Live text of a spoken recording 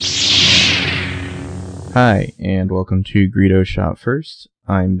Hi, and welcome to Greedo Shot First.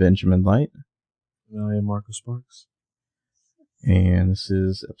 I'm Benjamin Light. And I am Marcus Sparks. And this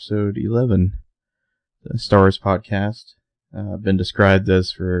is episode 11, the Star Wars podcast. Been described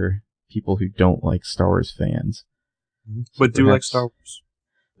as for people who don't like Star Wars fans. But do like Star Wars.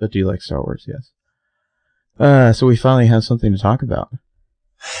 But do like Star Wars, yes. So we finally have something to talk about.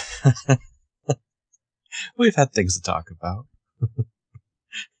 We've had things to talk about.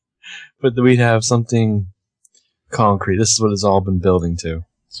 But we have something concrete. This is what it's all been building to.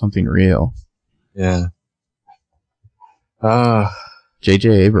 Something real. Yeah. J.J.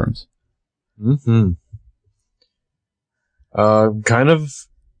 Abrams. Kind of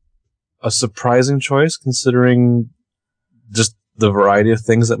a surprising choice considering just the variety of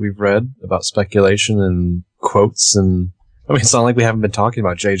things that we've read about speculation and quotes. And I mean, it's not like we haven't been talking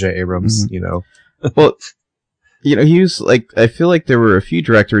about J.J. Abrams, you know. Well, you know, he was like, I feel like there were a few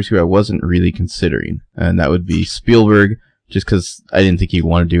directors who I wasn't really considering, and that would be Spielberg, just because I didn't think he'd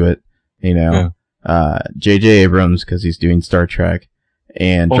want to do it, you know. J.J. Abrams, because he's doing Star Trek,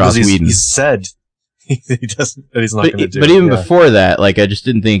 and Joss Whedon. He said he doesn't, that he's not going to do it. But even before that, like, I just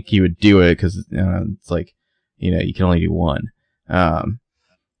didn't think he would do it, because it's like, you know, you can only do one. And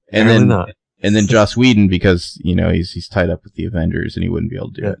then Joss Whedon, because, you know, he's tied up with the Avengers, and he wouldn't be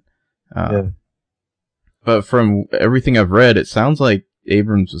able to do it. But from everything I've read, it sounds like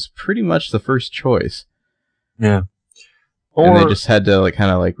Abrams was pretty much the first choice. Yeah. And they just had to kind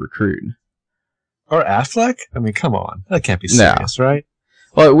of recruit. Or Affleck? I mean, come on. That can't be serious, right?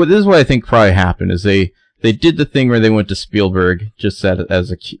 Well, this is what I think probably happened, is they did the thing where they went to Spielberg just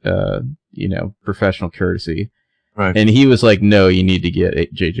as a, professional courtesy. Right. And he was like, no, you need to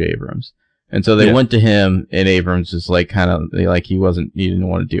get J.J. Abrams. And so they went to him, and Abrams was he didn't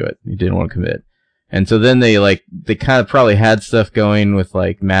want to do it. He didn't want to commit. And so then they kind of probably had stuff going with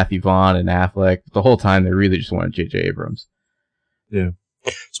Matthew Vaughn and Affleck. But the whole time they really just wanted J.J. Abrams. Yeah.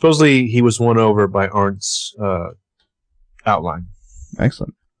 Supposedly he was won over by Arndt's outline.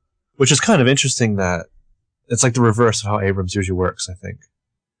 Excellent. Which is kind of interesting that it's like the reverse of how Abrams usually works, I think.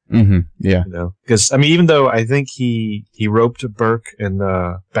 Mm-hmm. Yeah. You know? Because, I mean, even though I think he roped Burke and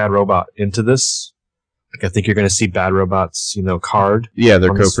Bad Robot into this, I think you're going to see Bad Robot's, card. Yeah,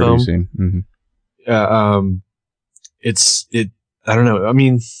 they're co-producing. Mm-hmm. I don't know. I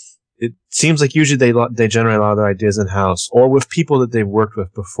mean, it seems like usually they generate a lot of their ideas in house or with people that they've worked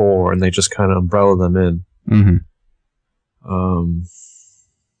with before, and they just kind of umbrella them in. Mm-hmm.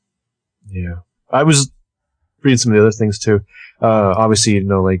 Yeah. I was reading some of the other things too. Obviously,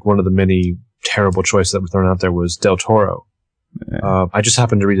 one of the many terrible choices that were thrown out there was Del Toro. Yeah. I just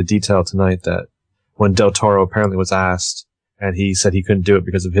happened to read a detail tonight that when Del Toro apparently was asked, and he said he couldn't do it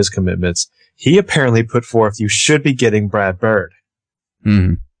because of his commitments, he apparently put forth, you should be getting Brad Bird.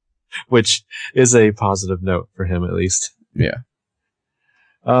 Mm-hmm. Which is a positive note for him, at least. Yeah.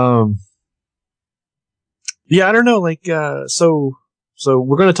 Yeah, I don't know, so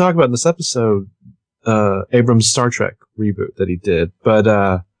we're going to talk about in this episode, Abrams' Star Trek reboot that he did, but,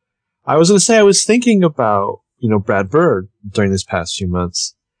 I was going to say, I was thinking about, Brad Bird during these past few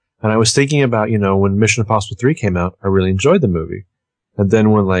months. And I was thinking about, when Mission Impossible 3 came out, I really enjoyed the movie. And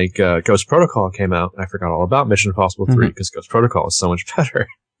then when, Ghost Protocol came out, I forgot all about Mission Impossible 3 because Ghost Protocol is so much better.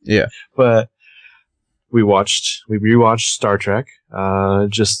 Yeah. But we rewatched Star Trek,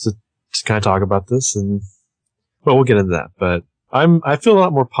 just to kind of talk about this. And, well, we'll get into that. But I feel a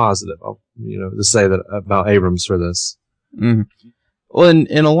lot more positive, to say that about Abrams for this. Mm-hmm. Well,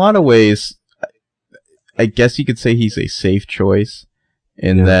 in a lot of ways, I guess you could say he's a safe choice.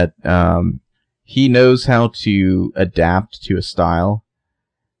 In that he knows how to adapt to a style.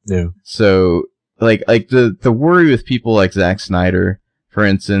 Yeah. So the worry with people like Zack Snyder, for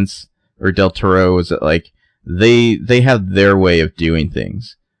instance, or Del Toro, is that they have their way of doing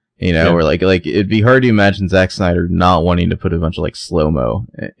things. Or it'd be hard to imagine Zack Snyder not wanting to put a bunch of slow-mo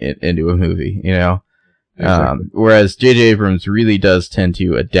into a movie, Exactly. Whereas J.J. Abrams really does tend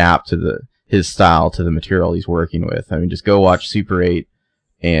to adapt to his style to the material he's working with. I mean, just go watch Super 8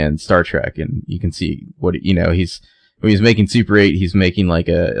 and Star Trek, and you can see what when he's making Super 8, he's making a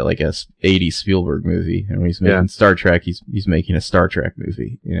 80s Spielberg movie, and when he's making Star Trek, he's making a Star Trek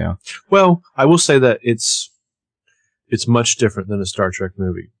movie. Well, I will say that it's much different than a Star Trek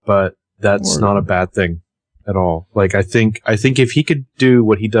movie, but that's not a bad thing at all. I think if he could do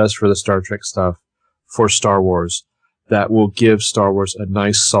what he does for the Star Trek stuff for Star Wars, that will give Star Wars a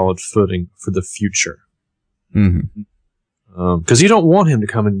nice solid footing for the future. Mm-hmm. Because you don't want him to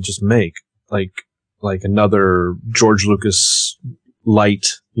come and just make another George Lucas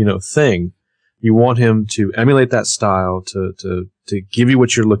light, thing. You want him to emulate that style, to give you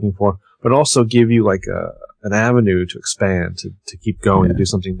what you're looking for, but also give you like an avenue to expand, to keep going, to do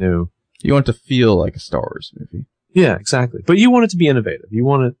something new. You want it to feel like a Star Wars movie. Yeah, exactly. But you want it to be innovative. You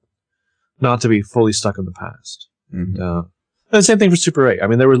want it not to be fully stuck in the past. Mm-hmm. And the same thing for Super 8. I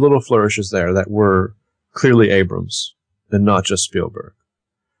mean, there were little flourishes there that were clearly Abrams and not just Spielberg.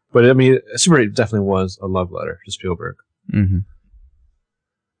 But I mean, Super 8 definitely was a love letter to Spielberg. Mm-hmm.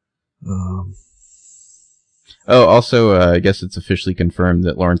 Also, I guess it's officially confirmed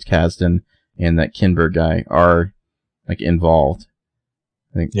that Lawrence Kasdan and that Kinberg guy are like involved.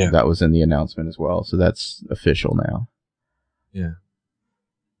 I think that was in the announcement as well, so that's official now. Yeah.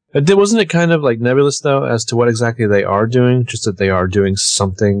 Wasn't it kind of like nebulous though as to what exactly they are doing? Just that they are doing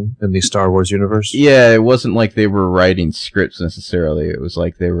something in the Star Wars universe? Yeah, it wasn't like they were writing scripts necessarily. It was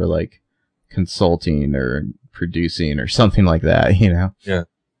like they were like consulting or producing or something like that, you know? Yeah.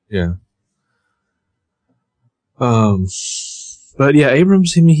 Yeah. But yeah,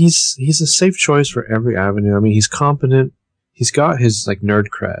 Abrams, I mean, he's a safe choice for every avenue. I mean, he's competent. He's got his like nerd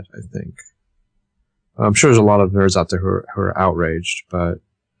cred, I think. I'm sure there's a lot of nerds out there who are outraged, but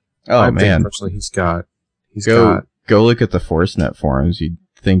I think personally he's got go look at the ForceNet forums. You'd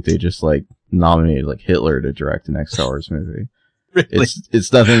think they just like nominated like Hitler to direct the next Star Wars movie. Really?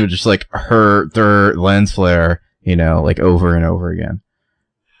 It's nothing but just like their lens flare, you know, like over and over again.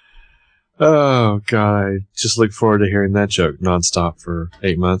 Oh god, I just look forward to hearing that joke nonstop for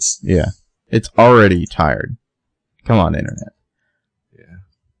 8 months. Yeah, it's already tired. Come on, internet. Yeah.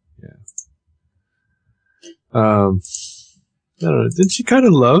 I don't know. Didn't you kind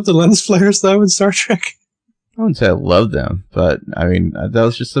of love the lens flares though in Star Trek? I wouldn't say I love them, but I mean that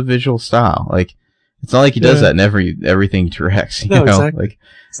was just a visual style. Like it's not like he does that in everything he directs. You know? Exactly. Like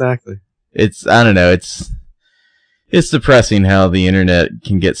exactly. It's I don't know. It's depressing how the internet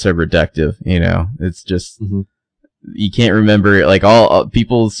can get so reductive. You know, it's just. Mm-hmm. You can't remember, like, all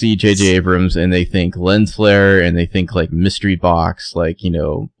people see J.J. Abrams and they think lens flare and they think, like, mystery box, like, you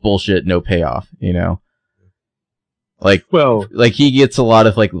know, bullshit, no payoff, you know? Like, like, he gets a lot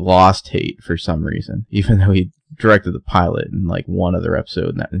of, like, Lost hate for some reason, even though he directed the pilot in, like, one other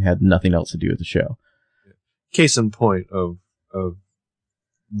episode and had nothing else to do with the show. Case in point of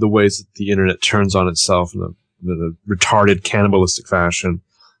the ways that the internet turns on itself in the retarded, cannibalistic fashion,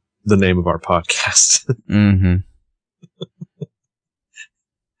 the name of our podcast. Mm-hmm.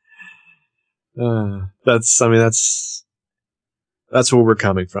 That's where we're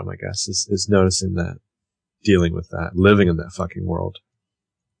coming from, I guess, is noticing that, dealing with that, living in that fucking world.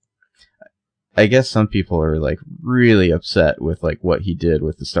 I guess some people are like really upset with like what he did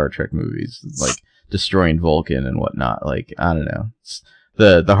with the Star Trek movies, like destroying Vulcan and whatnot. Like, I don't know. It's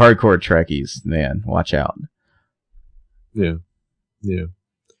the hardcore Trekkies, man, watch out. Yeah. Yeah.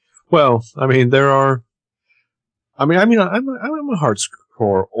 Well, I mean, I'm a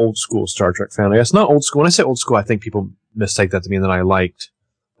hardcore old school Star Trek fan. I guess not old school. When I say old school, I think people mistake that to mean that I liked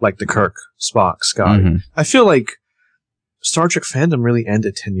the Kirk, Spock, Scotty. Mm-hmm. I feel like Star Trek fandom really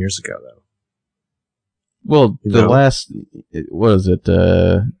ended 10 years ago, though. Well, last, what is it?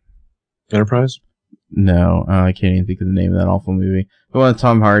 Enterprise? No, I can't even think of the name of that awful movie. The one with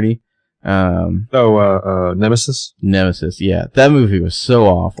Tom Hardy. Nemesis? Nemesis, yeah. That movie was so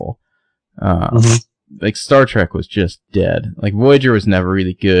awful. Mm-hmm. Like, Star Trek was just dead. Like, Voyager was never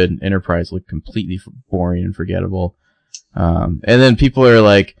really good. Enterprise looked completely boring and forgettable. And then people are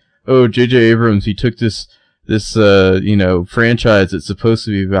like, oh, J.J. Abrams, he took this franchise that's supposed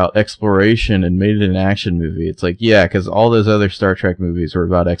to be about exploration and made it an action movie. It's like, yeah, because all those other Star Trek movies were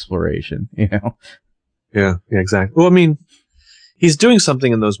about exploration, you know? Yeah, exactly. Well, I mean, he's doing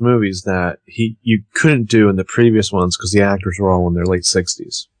something in those movies that you couldn't do in the previous ones because the actors were all in their late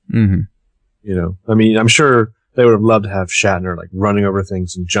 60s. Mm-hmm. You know, I mean, I'm sure they would have loved to have Shatner like running over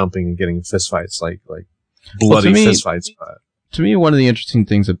things and jumping and getting fistfights, like bloody fistfights. But to me, one of the interesting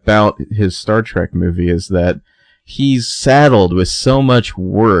things about his Star Trek movie is that he's saddled with so much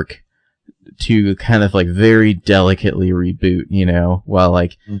work to kind of like very delicately reboot, you know, while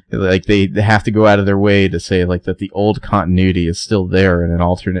like they have to go out of their way to say like that the old continuity is still there in an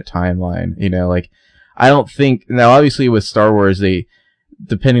alternate timeline, you know, like I don't think now obviously with Star Wars they.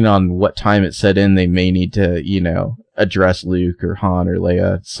 Depending on what time it's set in, they may need to, you know, address Luke or Han or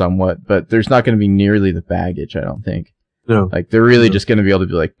Leia somewhat, but there's not going to be nearly the baggage, I don't think. No. Like, they're really just going to be able to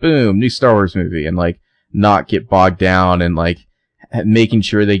be like, boom, new Star Wars movie, and, like, not get bogged down and, like, making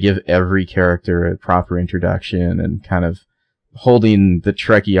sure they give every character a proper introduction and kind of holding the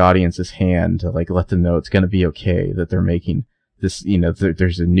Trekkie audience's hand to, like, let them know it's going to be okay that they're making this, you know,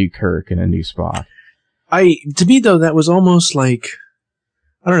 there's a new Kirk and a new Spock. To me, though, that was almost like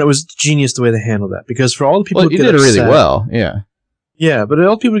I don't know. It was genius the way they handled that, because for all the people who did it really well, yeah. Yeah, but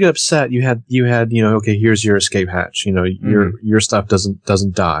all the people who get upset, you had okay, here's your escape hatch. Your stuff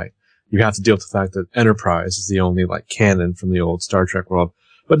doesn't die. You have to deal with the fact that Enterprise is the only like canon from the old Star Trek world.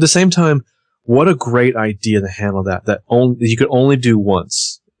 But at the same time, what a great idea to handle that you could only do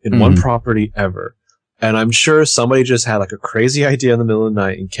once in one property ever. And I'm sure somebody just had like a crazy idea in the middle of the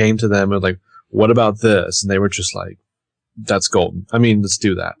night and came to them and like, what about this? And they were just like, that's golden. I mean, let's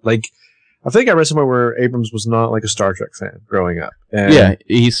do that. Like, I think I read somewhere where Abrams was not like a Star Trek fan growing up. And yeah,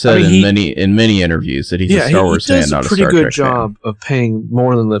 he said in many interviews that he's a Star Wars fan, not a Star Trek fan. He does a pretty good job of paying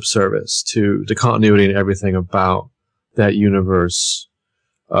more than lip service to the continuity and everything about that universe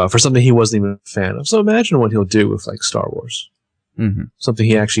for something he wasn't even a fan of. So imagine what he'll do with like Star Wars. Mm-hmm. Something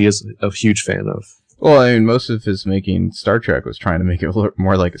he actually is a huge fan of. Well, I mean, most of his making Star Trek was trying to make it look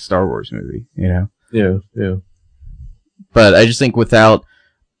more like a Star Wars movie, you know? Yeah. But I just think without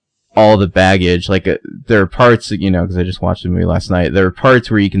all the baggage, like there are parts that, because I just watched the movie last night, there are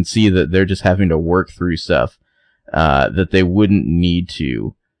parts where you can see that they're just having to work through stuff that they wouldn't need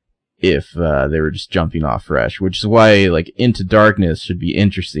to if they were just jumping off fresh, which is why like Into Darkness should be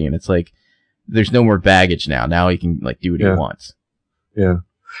interesting. It's like there's no more baggage now. Now he can like do what he wants. Yeah.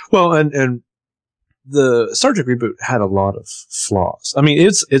 Well, and the Star Trek reboot had a lot of flaws. I mean,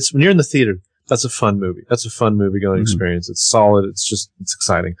 it's when you're in the theater, that's a fun movie. That's a fun movie going experience. It's solid. It's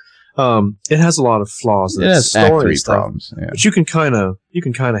exciting. It has a lot of flaws. It has Act 3 problems, yeah. But you can kind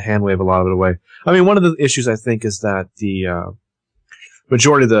of hand wave a lot of it away. I mean, one of the issues I think is that the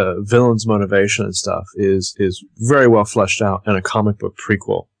majority of the villain's motivation and stuff is very well fleshed out in a comic book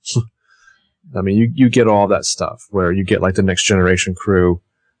prequel. I mean, you get all that stuff where you get like the Next Generation crew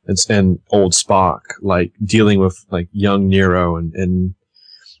and old Spock like dealing with like young Nero and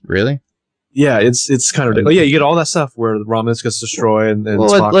really. Yeah, it's kind of ridiculous. Yeah, you get all that stuff where Romulus gets destroyed and well,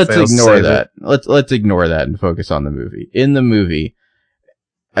 Spock let's fails ignore to save that. it. Let's ignore that and focus on the movie. In the movie,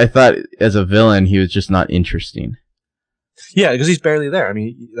 I thought as a villain he was just not interesting. Yeah, because he's barely there. I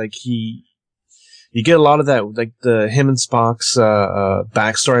mean, like you get a lot of that, like him and Spock's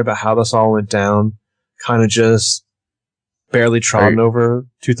backstory about how this all went down, kind of just barely trodden over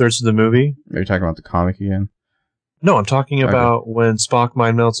 2/3 of the movie. Are you talking about the comic again? No, I'm talking about when Spock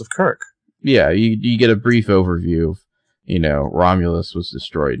mind melts of Kirk. Yeah, you get a brief overview of, Romulus was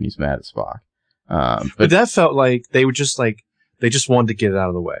destroyed and he's mad at Spock. But that felt like they just wanted to get it out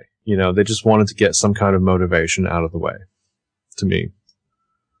of the way. They just wanted to get some kind of motivation out of the way, to me.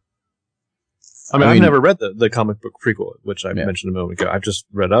 I mean, I've never read the comic book prequel, which I mentioned a moment ago. I've just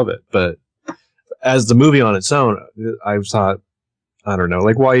read of it. But as the movie on its own, I thought, I don't know,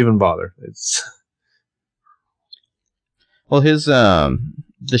 like, why even bother? It's... Well, his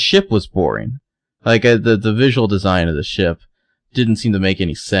the ship was boring. Like the visual design of the ship didn't seem to make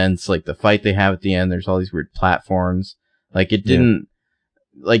any sense. Like the fight they have at the end, there's all these weird platforms. Like it didn't.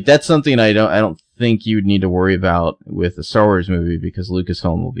 Like that's something I don't think you would need to worry about with a Star Wars movie because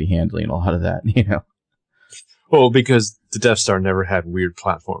Lucasfilm will be handling a lot of that. Well, because the Death Star never had weird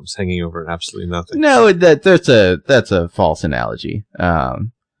platforms hanging over absolutely nothing. No, that's a false analogy. The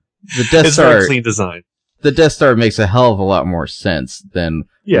Death Star, very clean design. The Death Star makes a hell of a lot more sense than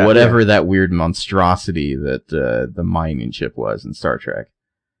whatever that weird monstrosity that the mining ship was in Star Trek.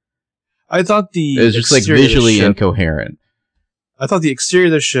 I thought it was just like visually incoherent. I thought the exterior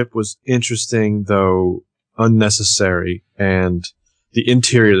of the ship was interesting, though unnecessary, and the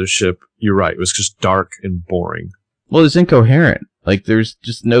interior of the ship, you're right, was just dark and boring. Well, it's incoherent. Like, there's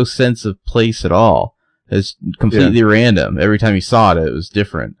just no sense of place at all. It's completely random. Every time you saw it, it was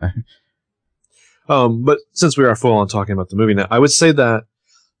different. But since we are full on talking about the movie now, I would say that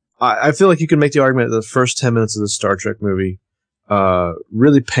I feel like you can make the argument that the first 10 minutes of the Star Trek movie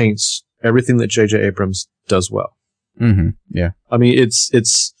really paints everything that J.J. Abrams does well. Mm-hmm. Yeah. I mean,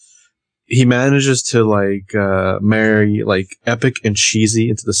 he manages to marry like epic and cheesy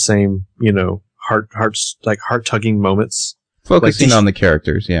into the same, heart tugging moments. Focusing on the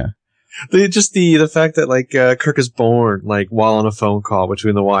characters, yeah. The fact that Kirk is born while on a phone call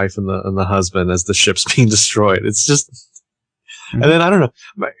between the wife and the husband as the ship's being destroyed. It's just, and then I don't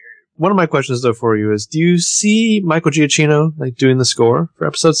know. One of my questions though for you is: do you see Michael Giacchino doing the score for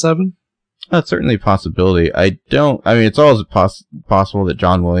Episode 7? That's certainly a possibility. I mean, it's always possible that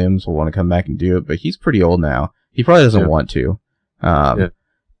John Williams will want to come back and do it, but he's pretty old now. He probably doesn't want to.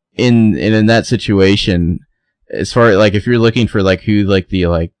 In that situation, as far as if you're looking for who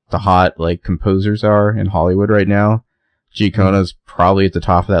the hot composers are in Hollywood right now, Giacono's probably at the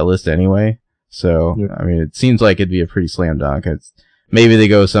top of that list anyway. So I mean, it seems like it'd be a pretty slam dunk. Maybe they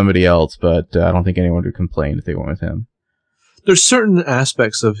go with somebody else, but I don't think anyone would complain if they went with him. there's certain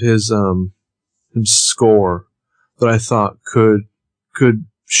aspects of his score that I thought could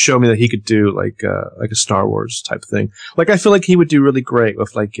show me that he could do like a Star Wars type thing. Like I feel like he would do really great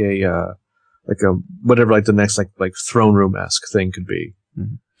with like a whatever like the next like throne room-esque thing could be.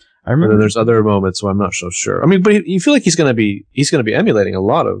 Mm-hmm. I remember there's other moments where I'm not so sure. I mean, but you feel like he's gonna be emulating a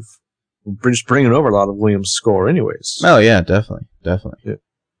lot of, just bringing over a lot of Williams' score, anyways. Oh yeah, definitely. Yeah.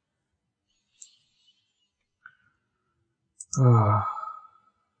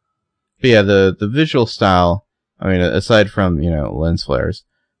 But yeah, the visual style. I mean, aside from lens flares,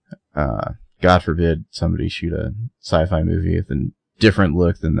 God forbid somebody shoot a sci-fi movie with a different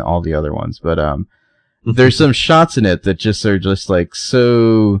look than all the other ones. But there's some shots in it that just are just like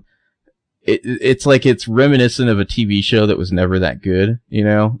so. It's like it's reminiscent of a TV show that was never that good,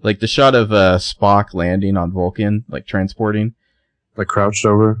 like the shot of Spock landing on Vulcan, like transporting, like crouched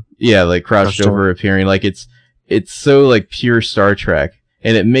over. Yeah, like crouched over appearing, like it's so like pure Star Trek,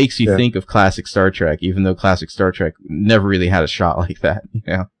 and it makes you think of classic Star Trek, even though classic Star Trek never really had a shot like that,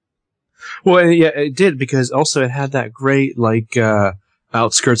 Well, yeah, it did, because also it had that great like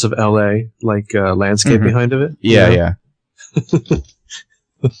outskirts of LA like landscape behind of it. Yeah.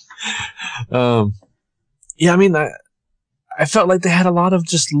 Yeah, I mean, I felt like they had a lot of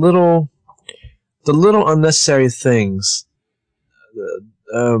just little unnecessary things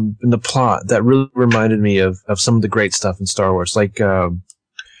in the plot that really reminded me of some of the great stuff in Star Wars. Like,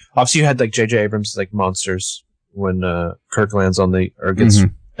 obviously you had like J.J. Abrams' like monsters when Kirk lands on or gets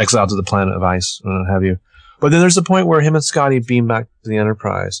exiled to the planet of ice and what have you. But then there's the point where him and Scotty beam back to the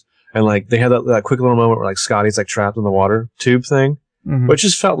Enterprise, and like they had that quick little moment where like Scotty's like trapped in the water tube thing. Which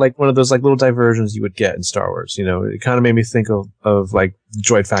just felt like one of those like little diversions you would get in Star Wars. It kind of made me think of like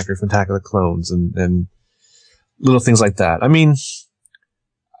Droid Factory from Attack of the Clones and little things like that. I mean,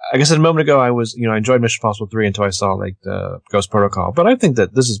 like I said a moment ago, I enjoyed Mission Impossible 3 until I saw like the Ghost Protocol, but I think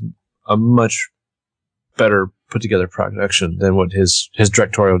that this is a much better put together production than what his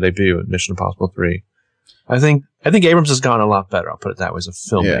directorial debut in Mission Impossible 3. I think Abrams has gotten a lot better. I'll put it that way, as a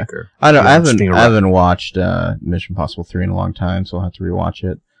filmmaker. Yeah. I haven't watched Mission Impossible 3 in a long time, so I'll have to rewatch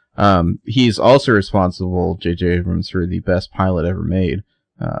it. He's also responsible, J.J. Abrams, for the best pilot ever made,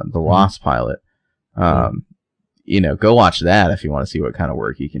 the Lost pilot. Go watch that if you want to see what kind of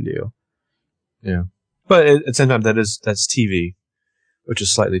work he can do. Yeah, but at the same time, that's TV, which is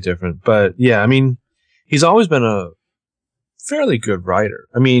slightly different. But yeah, I mean, he's always been a fairly good writer.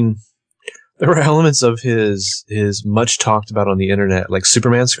 I mean, there were elements of his much talked about on the internet, like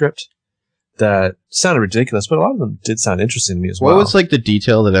Superman script, that sounded ridiculous, but a lot of them did sound interesting to me as well. What was like the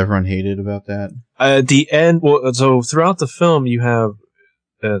detail that everyone hated about that? At the end, so throughout the film, you have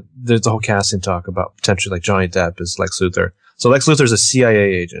there's the whole casting talk about potentially like Johnny Depp as Lex Luthor. So Lex Luthor's a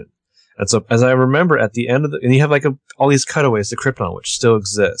CIA agent, and so as I remember, at the end of and you have like all these cutaways to Krypton, which still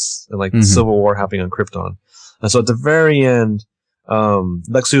exists, and like the Civil War happening on Krypton, and so at the very end.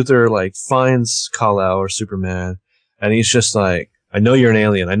 Lex Luthor like finds Kal-El or Superman, and he's just like, I know you're an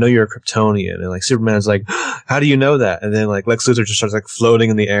alien, I know you're a Kryptonian, and like Superman's like, how do you know that? And then like Lex Luthor just starts like floating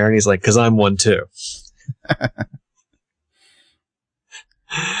in the air, and he's like, 'cause I'm one too.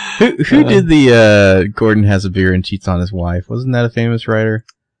 Who did the Gordon has a beer and cheats on his wife? Wasn't that a famous writer?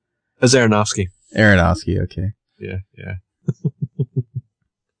 That's Aronofsky. Okay. Yeah.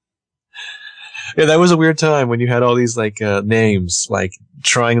 Yeah, that was a weird time when you had all these like names like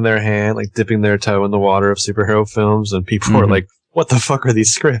trying their hand, like dipping their toe in the water of superhero films, and people were like, "What the fuck are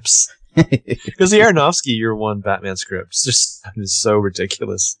these scripts?" Because the Aronofsky Year One Batman scripts just is so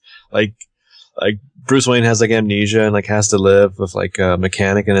ridiculous. Like Bruce Wayne has like amnesia and like has to live with like a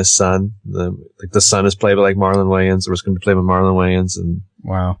mechanic and his son. The son is played by like Marlon Wayans, or was going to be played by Marlon Wayans, and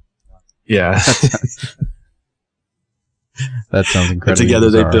wow, yeah. That sounds incredible. Together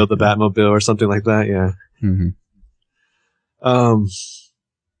bizarre. They build the Batmobile or something like that. Yeah.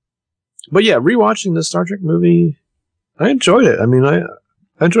 But yeah, rewatching the Star Trek movie, I enjoyed it. I mean, I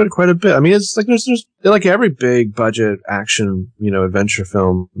enjoyed it quite a bit. I mean, it's like there's like every big budget action, adventure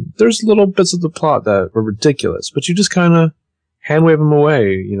film. There's little bits of the plot that were ridiculous, but you just kind of hand wave them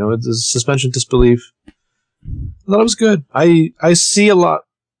away. It's a suspension of disbelief. I thought it was good. I see a lot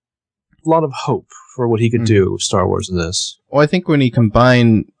of hope for what he could do with Star Wars in this. Well, I think when you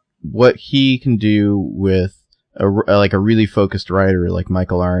combine what he can do with a really focused writer like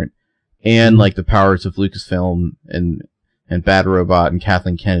Michael Arndt and like the powers of Lucasfilm and Bad Robot and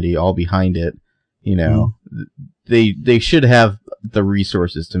Kathleen Kennedy all behind it, they should have the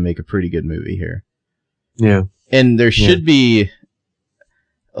resources to make a pretty good movie here. Yeah. And there should be,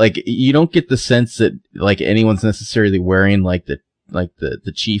 like, you don't get the sense that like anyone's necessarily wearing like the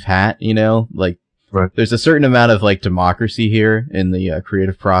chief hat, like there's a certain amount of like democracy here in the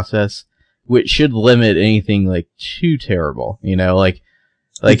creative process, which should limit anything like too terrible. You know, like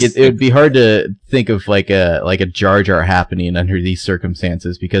it would be hard to think of like a Jar Jar happening under these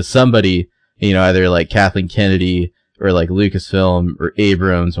circumstances, because somebody, you know, either like Kathleen Kennedy or like Lucasfilm or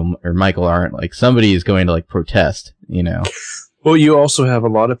Abrams or Michael Arndt, like somebody is going to like protest, you know. Well, you also have a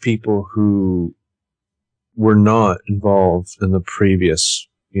lot of people who were not involved in the previous,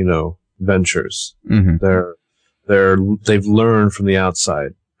 you know, ventures. Mm-hmm. They've learned from the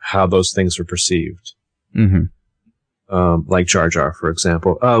outside how those things are perceived. Mm-hmm. Like Jar Jar, for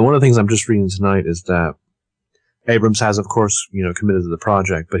example. One of the things I'm just reading tonight is that Abrams has, of course, you know, committed to the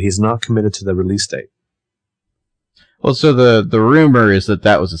project, but he's not committed to the release date. Well, so the rumor is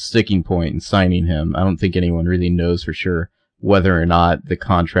that was a sticking point in signing him. I don't think anyone really knows for sure whether or not the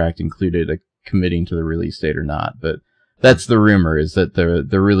contract included a committing to the release date or not, but that's the rumor, is that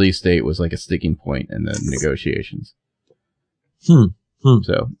the release date was like a sticking point in the negotiations.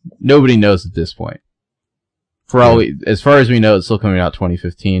 So nobody knows at this point. As far as we know, it's still coming out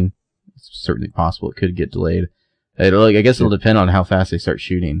 2015. It's certainly possible it could get delayed. I guess it'll depend on how fast they start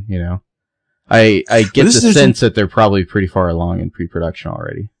shooting, you know. I get the sense that they're probably pretty far along in pre-production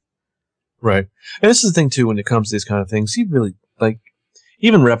already. Right. And this is the thing, too, when it comes to these kind of things. You really, like,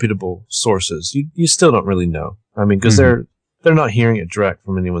 even reputable sources, you still don't really know. I mean, because they're not hearing it direct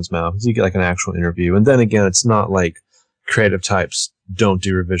from anyone's mouth. You get, like, an actual interview. And then again, it's not like creative types don't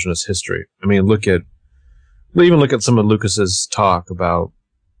do revisionist history. I mean, look at some of Lucas's talk about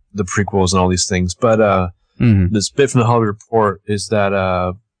the prequels and all these things. But this bit from the Hollywood Report is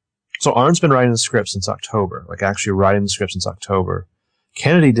that so Arndt's been writing the script since October, like actually writing the script since October.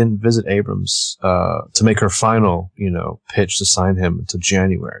 Kennedy didn't visit Abrams to make her final, you know, pitch to sign him until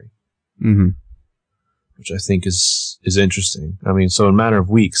January, which I think is interesting. I mean, so in a matter of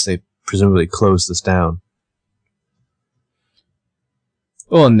weeks, they presumably closed this down.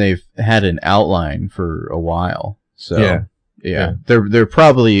 Well, and they've had an outline for a while, so yeah. They're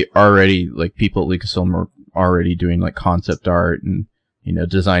probably already, like, people at Lucasfilm are already doing like concept art and, you know,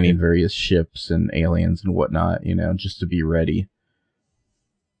 designing various ships and aliens and whatnot, you know, just to be ready.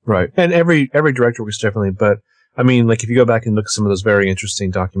 Right. And every director was differently, but I mean, like, if you go back and look at some of those very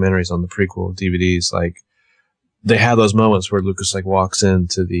interesting documentaries on the prequel DVDs, like, they have those moments where Lucas, like, walks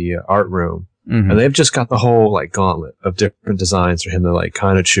into the art room, and they've just got the whole, like, gauntlet of different designs for him to, like,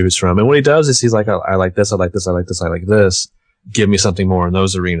 kind of choose from. And what he does is he's like, I like this, I like this, I like this, I like this. Give me something more in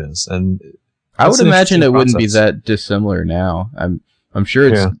those arenas. And I would imagine it wouldn't be that dissimilar now. I'm sure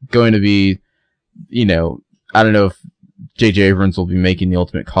it's going to be, you know, I don't know if J.J. Abrams will be making the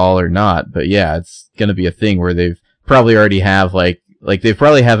ultimate call or not, but yeah, it's going to be a thing where they've probably already have like they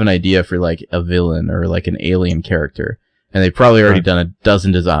probably have an idea for like a villain or like an alien character, and they've probably already done a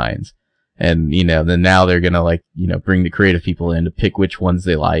dozen designs, and, you know, then now they're going to, like, you know, bring the creative people in to pick which ones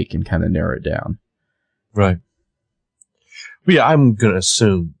they like and kind of narrow it down. Right. But yeah, I'm going to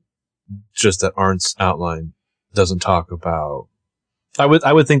assume just that Arndt's outline doesn't talk about. I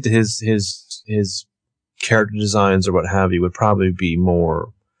would think that his character designs or what have you would probably be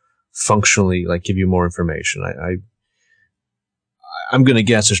more functionally, like, give you more information. I'm going to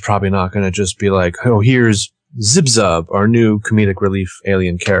guess there's probably not going to just be like, oh, here's Zib-Zub, our new comedic relief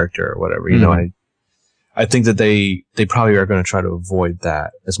alien character or whatever. You know, I think that they probably are going to try to avoid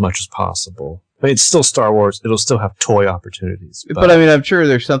that as much as possible. I mean, it's still Star Wars. It'll still have toy opportunities. But I mean, I'm sure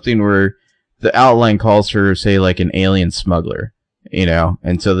there's something where the outline calls for, say, like an alien smuggler, you know,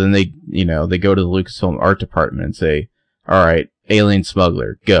 and so then they, you know, they go to the Lucasfilm art department and say, all right, alien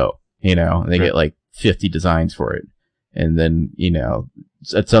smuggler, go, you know, and they get like 50 designs for it. And then, you know,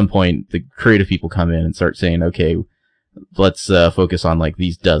 at some point the creative people come in and start saying, okay, let's focus on like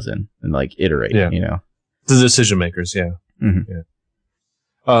these dozen and like iterate, you know. The decision makers, yeah.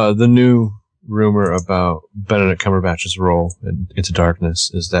 The new rumor about Benedict Cumberbatch's role in Into Darkness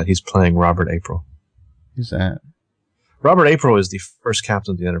is that he's playing Robert April. Who's that? Robert April is the first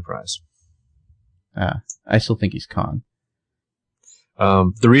captain of the Enterprise. I still think he's Khan.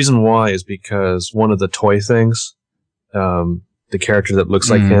 The reason why is because one of the toy things, the character that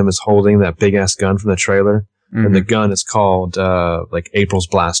looks like him is holding that big ass gun from the trailer, and the gun is called like April's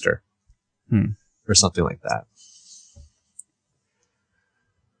Blaster, or something like that.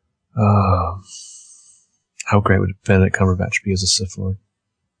 How great would Benedict Cumberbatch be as a Sith Lord?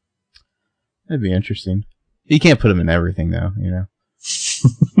 That'd be interesting. You can't put him in everything, though, you know.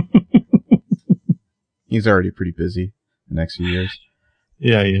 He's already pretty busy the next few years.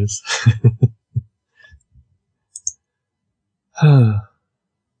 Yeah, he is.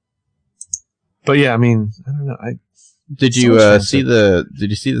 But yeah, I mean, I don't know. Did you see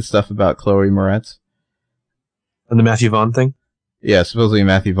the stuff about Chloe Moretz and the Matthew Vaughn thing? Yeah, supposedly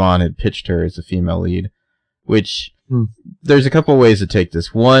Matthew Vaughn had pitched her as a female lead, which there's a couple ways to take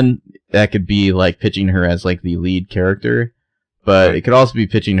this. One, that could be like pitching her as like the lead character, but it could also be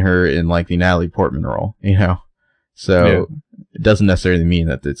pitching her in like the Natalie Portman role, you know. So it doesn't necessarily mean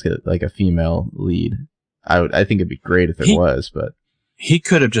that it's like a female lead. I think it'd be great if it was, but he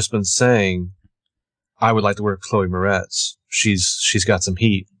could have just been saying, "I would like to work with Chloe Moretz. She's got some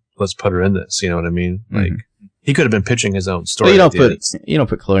heat. Let's put her in this." You know what I mean? Like he could have been pitching his own story. But you don't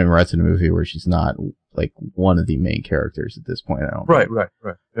put Chloe Moretz in a movie where she's not like one of the main characters at this point. I don't. Right.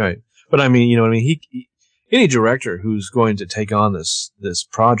 But I mean, you know what I mean? Any director who's going to take on this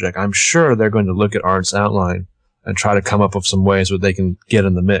project, I'm sure they're going to look at Arndt's outline and try to come up with some ways where they can get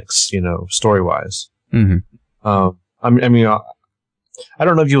in the mix, you know, story-wise. I mean, I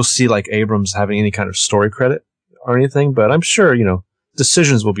don't know if you'll see like Abrams having any kind of story credit or anything, but I'm sure, you know,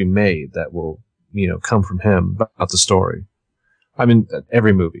 decisions will be made that will, you know, come from him about the story. I mean,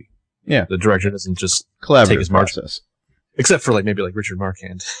 every movie. Yeah. The director doesn't just take his process. Except for like maybe like Richard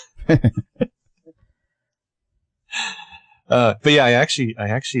Marquand. But yeah,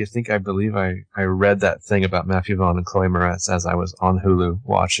 I believe I read that thing about Matthew Vaughn and Chloe Moretz as I was on Hulu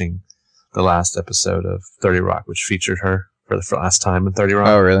watching the last episode of 30 Rock, which featured her for the last time in 30 Rock.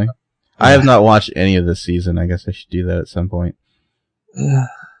 Oh, really? Yeah. I have not watched any of this season. I guess I should do that at some point. Yeah.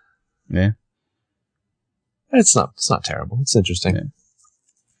 It's not terrible. It's interesting. Yeah.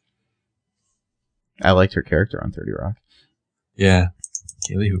 I liked her character on 30 Rock. Yeah.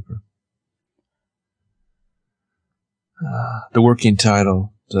 Kaylee Hooper. The working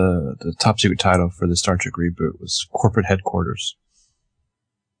title, the top secret title for the Star Trek reboot was Corporate Headquarters.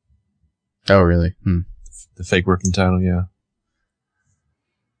 Oh, really? The fake working title, yeah.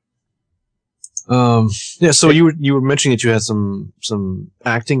 Yeah, so you were mentioning that you had some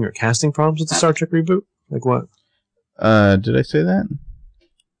acting or casting problems with the Star Trek reboot? Like what? Did I say that?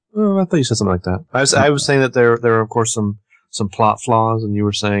 Oh, I thought you said something like that. I was saying that there were, of course, some plot flaws, and you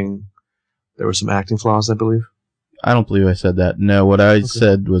were saying there were some acting flaws, I believe. I don't believe I said that. No, what I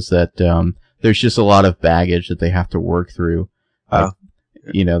said was that there's just a lot of baggage that they have to work through.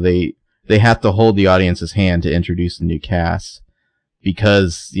 You know, they have to hold the audience's hand to introduce the new cast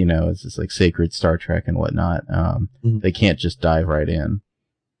because, you know, it's just like sacred Star Trek and whatnot. They can't just dive right in.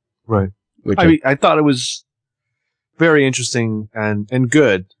 Right. I thought it was very interesting and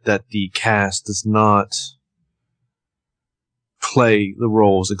good that the cast does not play the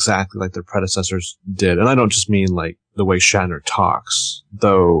roles exactly like their predecessors did. And I don't just mean like the way Shatner talks,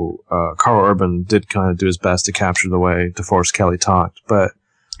 though Carl Urban did kind of do his best to capture the way DeForest Kelley talked, but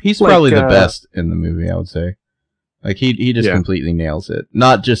he's probably the best in the movie, I would say. Like he just completely nails it.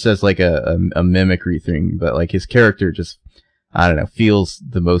 Not just as like a mimicry thing, but like his character just, I don't know, feels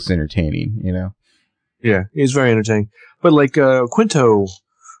the most entertaining, you know? Yeah, he's very entertaining. But like Quinto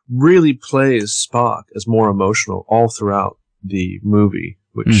really plays Spock as more emotional all throughout the movie,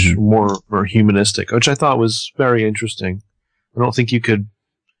 which more humanistic, which I thought was very interesting. I don't think you could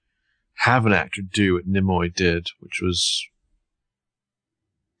have an actor do what Nimoy did, which was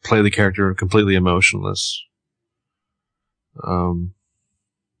play the character completely emotionless.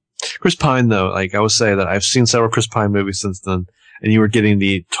 Chris Pine, though, like I would say that I've seen several Chris Pine movies since then, and you were getting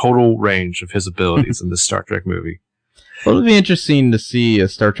the total range of his abilities in this Star Trek movie. Well, it would be interesting to see a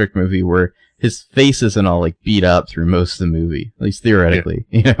Star Trek movie where his face isn't all like beat up through most of the movie, at least theoretically,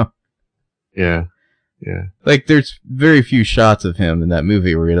 you know? Yeah. Like there's very few shots of him in that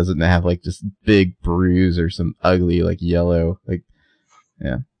movie where he doesn't have like this big bruise or some ugly like yellow, like,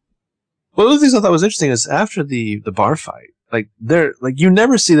 yeah. Well, one of the things I thought was interesting is after the bar fight, like you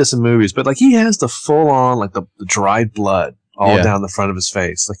never see this in movies, but like he has the full on like the dried blood all down the front of his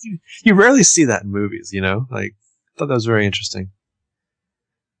face. Like you rarely see that in movies, you know? Like I thought that was very interesting.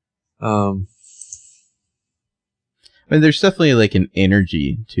 I mean, there's definitely like an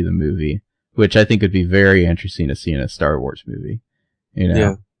energy to the movie, which I think would be very interesting to see in a Star Wars movie. You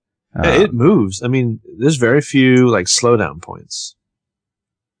know? Yeah. It moves. I mean, there's very few like slowdown points.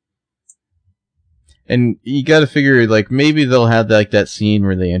 And you got to figure like maybe they'll have like that scene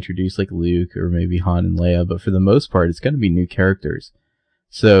where they introduce like Luke or maybe Han and Leia, but for the most part, it's going to be new characters,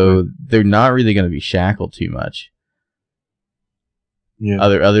 so they're not really going to be shackled too much. Yeah.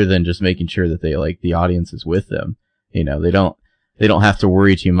 Other than just making sure that they like the audience is with them. You know, they don't have to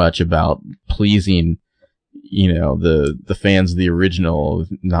worry too much about pleasing, you know, the fans of the original,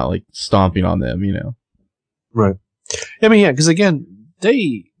 not like stomping on them, you know. Right. I mean, yeah, because again,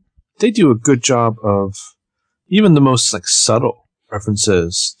 they do a good job of even the most like subtle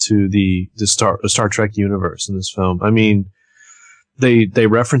references to the Star Trek universe in this film. I mean, they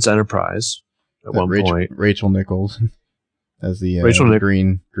reference Enterprise at one point. Rachel Nichols as the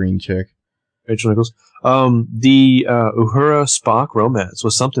green chick. Rachel Nichols. The Uhura Spock romance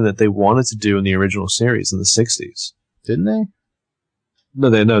was something that they wanted to do in the original series in the 60s. Didn't they?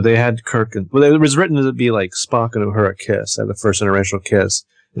 No, they had Kirk and it was written to be like Spock and Uhura kiss, had the first interracial kiss.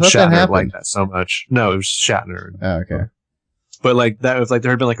 And Shatner liked that so much. No, it was Shatner. Oh, okay. But like that was like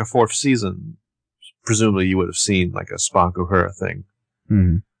there had been like a 4th season. Presumably, you would have seen like a Spock Uhura thing.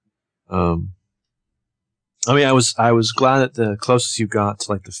 Mm-hmm. I mean, I was glad that the closest you got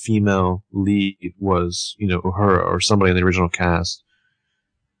to like the female lead was, you know, Uhura or somebody in the original cast.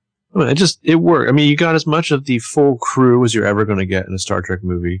 I mean, it worked. I mean, you got as much of the full crew as you're ever going to get in a Star Trek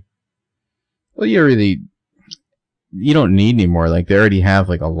movie. Well, you don't need any more. Like, they already have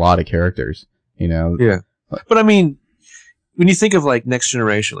like a lot of characters, you know? Yeah. But I mean, when you think of like Next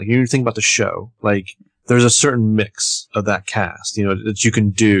Generation, like you think about the show, like there's a certain mix of that cast, you know, that you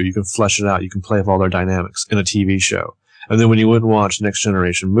can do. You can flesh it out. You can play with all their dynamics in a TV show. And then when you would watch Next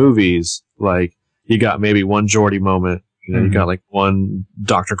Generation movies, like you got maybe one Geordi moment. You know, you got like one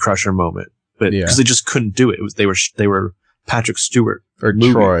Dr. Crusher moment, but because they just couldn't do it. They were Patrick Stewart or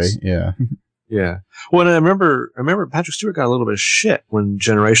movies. Troy, yeah. Yeah. Well, and I remember Patrick Stewart got a little bit of shit when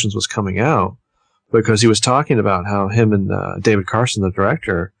Generations was coming out because he was talking about how him and David Carson, the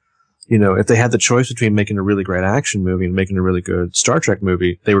director, you know, if they had the choice between making a really great action movie and making a really good Star Trek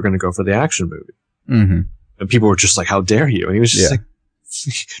movie, they were going to go for the action movie. Mm-hmm. And people were just like, "How dare you?" And he was just like,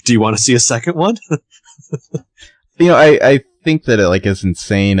 "Do you want to see a second one?" You know, I think that like as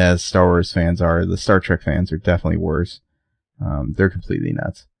insane as Star Wars fans are, the Star Trek fans are definitely worse. They're completely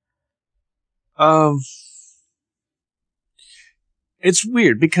nuts. It's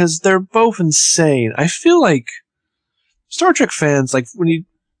weird because they're both insane. I feel like Star Trek fans, like when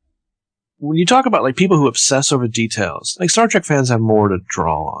you talk about like people who obsess over details, like Star Trek fans have more to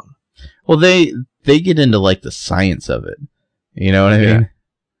draw on. Well, they get into like the science of it. You know what I mean?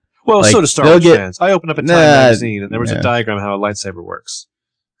 Well, like, so do Star Wars fans. I opened up a Time magazine and there was a diagram of how a lightsaber works.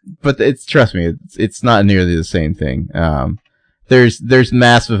 But trust me, it's not nearly the same thing. There's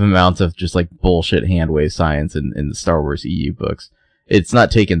massive amounts of just like bullshit handwave science in the Star Wars EU books. It's not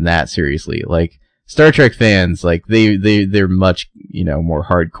taken that seriously. Like Star Trek fans, like they're much, you know, more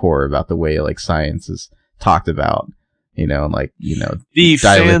hardcore about the way like science is talked about. You know, and like, you know, the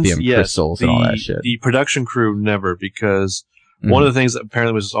dilithium fans, crystals and all that shit. The production crew never, because one of the things that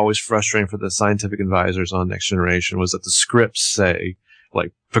apparently was always frustrating for the scientific advisors on Next Generation was that the scripts say,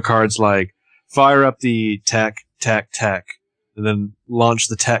 like, Picard's like, fire up the tech, and then launch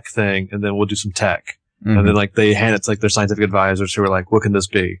the tech thing, and then we'll do some tech. Mm-hmm. And then, like, they hand it to, like, their scientific advisors who are like, what can this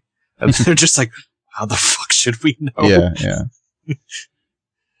be? And they're just like, how the fuck should we know? Yeah.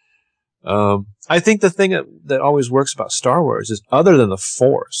 I think the thing that always works about Star Wars is, other than the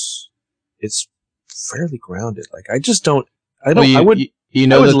Force, it's fairly grounded. Like, I just don't. I would that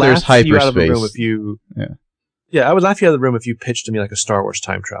there's hyperspace. I would laugh you out of the room if you pitched to me like a Star Wars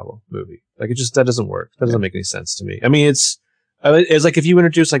time travel movie. Like that doesn't work. That doesn't make any sense to me. I mean, it's like if you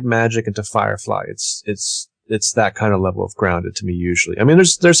introduce like magic into Firefly, it's that kind of level of grounded to me usually. I mean,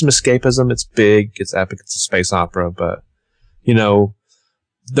 there's some escapism. It's big. It's epic. It's a space opera, but you know,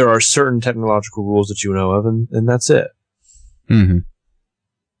 there are certain technological rules that you know of, and that's it. Mm-hmm.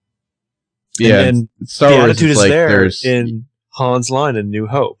 Yeah, and Star Wars the attitude is like there in Han's line in New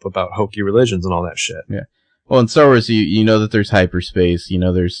Hope about hokey religions and all that shit. Yeah. Well, in Star Wars, you know that there's hyperspace. You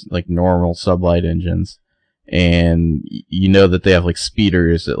know there's like normal sublight engines, and you know that they have like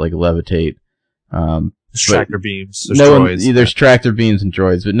speeders that like levitate. There's tractor beams. There's droids. There's tractor beams and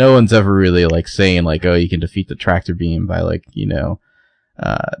droids, but no one's ever really like saying like, oh, you can defeat the tractor beam by like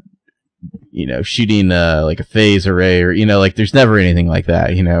shooting like a phase array, or like there's never anything like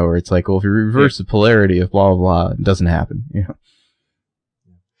that, where it's like, well, if you reverse the polarity of blah blah blah, it doesn't happen.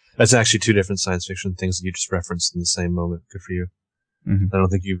 That's actually two different science fiction things that you just referenced in the same moment. Good for you. Mm-hmm. I don't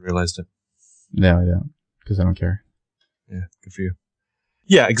think you've realized it. No, I don't, because I don't care. Yeah, good for you.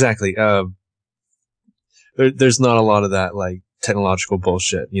 Yeah, exactly. There's not a lot of that like technological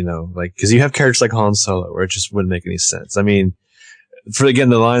bullshit, like because you have characters like Han Solo where it just wouldn't make any sense. I mean,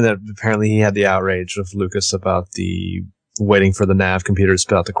 the line that apparently he had the outrage with Lucas about the waiting for the nav computer to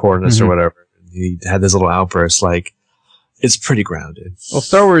spit out the coordinates or whatever. He had this little outburst. Like, it's pretty grounded. Well,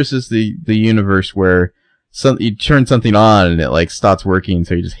 Star Wars is the universe where you turn something on and it like stops working,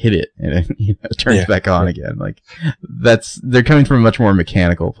 so you just hit it and it turns back on again. Like they're coming from a much more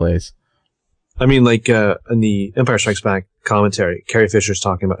mechanical place. I mean, like in the Empire Strikes Back commentary, Carrie Fisher's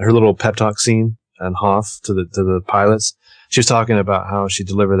talking about her little pep talk scene on Hoth to the pilots. she was talking about how she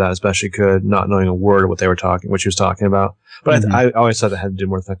delivered that as best she could, not knowing a word of what she was talking about. But I always thought that had to do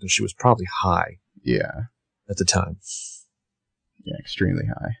more with the fact that she was probably high. Yeah. At the time. Yeah, extremely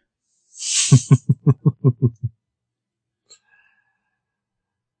high.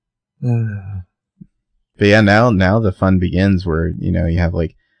 But yeah, now the fun begins where, you know, you have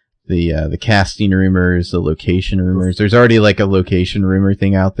like the casting rumors, the location rumors. There's already like a location rumor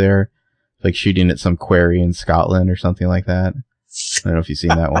thing out there, like shooting at some quarry in Scotland or something like that. I don't know if you've seen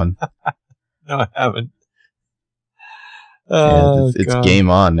that one. No, I haven't. It's game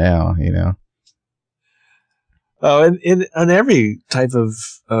on now, you know. Oh, and every type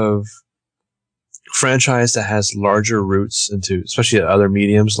of franchise that has larger roots into, especially other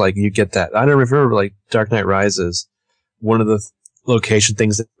mediums, like you get that. I don't remember, like Dark Knight Rises, one of the location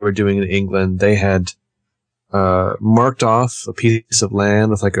things that they were doing in England, they had marked off a piece of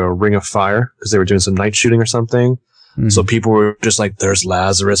land with like a ring of fire because they were doing some night shooting or something. Mm-hmm. So people were just like, "There's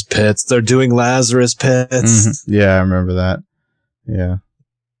Lazarus pits. They're doing Lazarus pits." Mm-hmm. Yeah, I remember that. Yeah.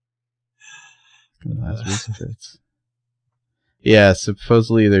 Lazarus pits. Yeah,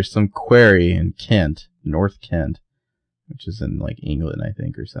 supposedly there's some quarry in Kent, North Kent, which is in like England, I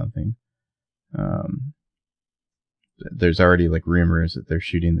think, or something. There's already like rumors that they're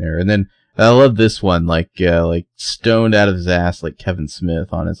shooting there, and then I love this one, like stoned out of his ass, like Kevin Smith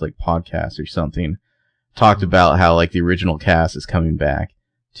on his like podcast or something, talked about how like the original cast is coming back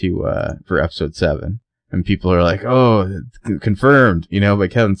to for episode 7, and people are like, "Oh, confirmed," you know, by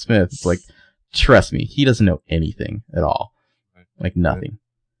Kevin Smith. It's like, trust me, he doesn't know anything at all. Like nothing.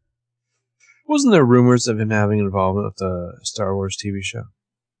 Wasn't there rumors of him having involvement with the Star Wars TV show?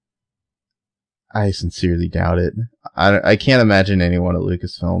 I sincerely doubt it. I can't imagine anyone at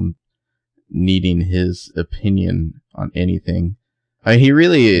Lucasfilm needing his opinion on anything. I mean, he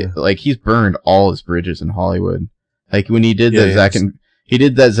really like he's burned all his bridges in Hollywood. Like when he did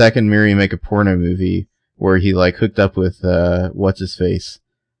that Zack and Miri Make a Porno movie where he like hooked up with what's his face.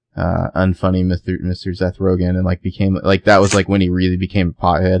 Unfunny Mr. Seth Rogen, and like became like that was like when he really became a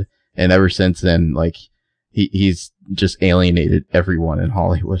pothead, and ever since then like he's just alienated everyone in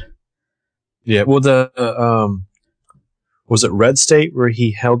Hollywood. Yeah, well, was it Red State where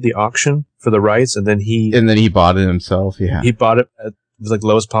he held the auction for the rights, and then he bought it himself. Yeah, he bought it at like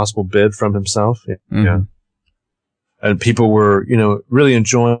lowest possible bid from himself. Yeah, mm-hmm. Yeah. And people were, you know, really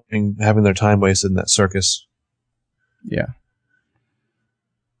enjoying having their time wasted in that circus. Yeah.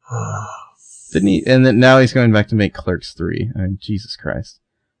 Didn't he? And then now he's going back to make Clerks 3. I mean, Jesus Christ,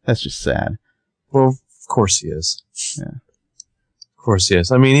 that's just sad. Well, of course he is. Yeah, of course he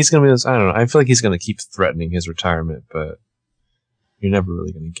is. I mean, he's going to be. I don't know. I feel like he's going to keep threatening his retirement, but you're never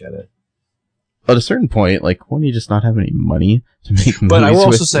really going to get it. At a certain point, like, wouldn't he just not have any money to make movies? But I will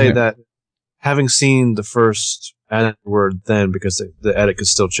also say that having seen the first edit word then, because the edit could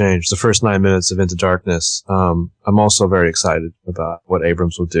still change, the first 9 minutes of Into Darkness, I'm also very excited about what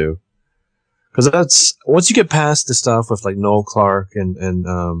Abrams will do. Because that's, once you get past the stuff with like Noel Clarke and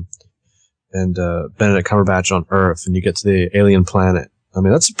Benedict Cumberbatch on Earth, and you get to the alien planet, I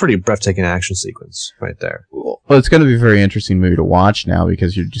mean, that's a pretty breathtaking action sequence right there. Well, it's going to be a very interesting movie to watch now,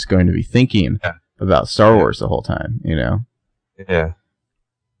 because you're just going to be thinking about Star Wars the whole time, you know? Yeah.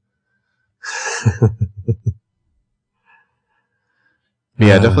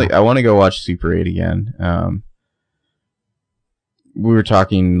 Yeah, definitely. I want to go watch Super 8 again. We were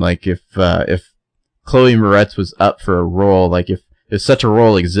talking like if Chloe Moretz was up for a role, like if such a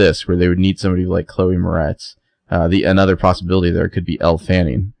role exists where they would need somebody like Chloe Moretz, another possibility there could be Elle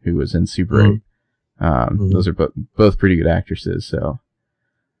Fanning, who was in Super 8. Those are both pretty good actresses, so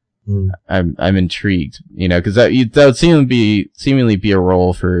I'm intrigued, you know, because that would seemingly be a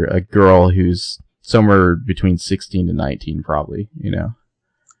role for a girl who's somewhere between 16 to 19, probably, you know.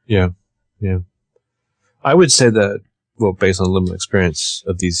 Yeah. I would say that, well, based on limited experience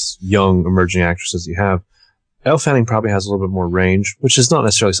of these young emerging actresses you have, Elle Fanning probably has a little bit more range, which is not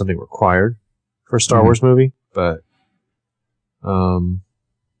necessarily something required for a Star Wars movie, but Chloe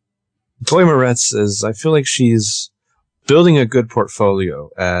Moretz I feel like she's building a good portfolio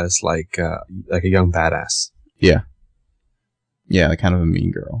as like a young badass. Yeah, like kind of a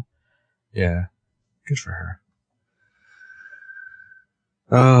mean girl. Yeah, good for her.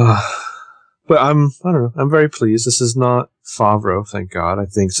 But I don't know. I'm very pleased. This is not Favreau, thank God. I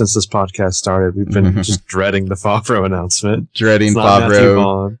think since this podcast started, we've been just dreading the Favreau announcement. Dreading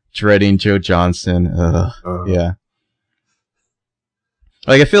Favreau. Dreading Joe Johnston. Yeah.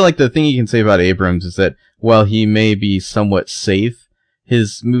 Like, I feel like the thing you can say about Abrams is that while he may be somewhat safe,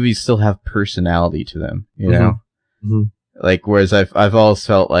 his movies still have personality to them, you know? Like, whereas I've always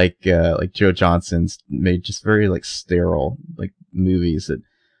felt like Joe Johnston's made just very like sterile like movies that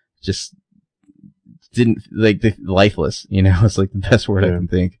just didn't like lifeless. You know, it's like the best word I can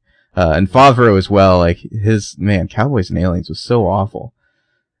think. And Favreau as well. Like his Cowboys and Aliens was so awful.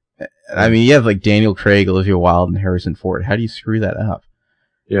 I mean, you have like Daniel Craig, Olivia Wilde, and Harrison Ford. How do you screw that up?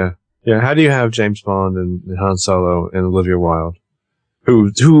 Yeah. How do you have James Bond and Han Solo and Olivia Wilde,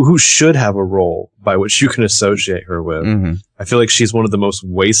 who should have a role by which you can associate her with? Mm-hmm. I feel like she's one of the most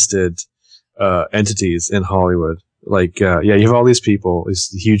wasted entities in Hollywood. Like, you have all these people, these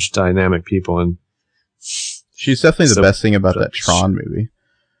huge dynamic people, and she's definitely the best thing about that Tron movie.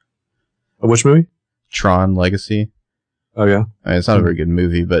 Which movie? Tron Legacy. Oh yeah, I mean, it's not a very good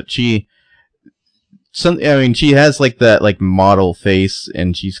movie, but she has like that like model face,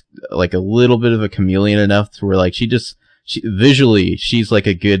 and she's like a little bit of a chameleon enough to where like visually she's like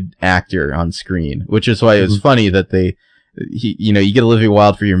a good actor on screen, which is why it was funny that you get Olivia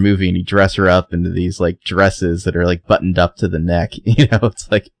Wilde for your movie and you dress her up into these like dresses that are like buttoned up to the neck. You know, it's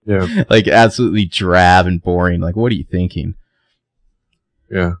like like absolutely drab and boring. Like, what are you thinking?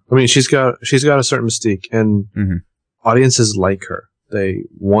 Yeah, I mean, she's got a certain mystique, and audiences like her. They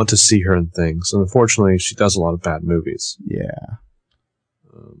want to see her in things, and unfortunately, she does a lot of bad movies. Yeah,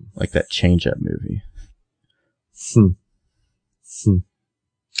 like that Change Up movie.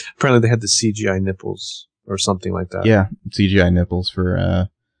 Apparently, they had the CGI nipples or something like that. Yeah, CGI nipples for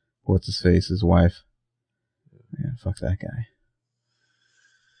what's his face, his wife. Man, fuck that guy.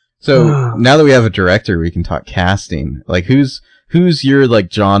 So now that we have a director, we can talk casting. Like, who's your like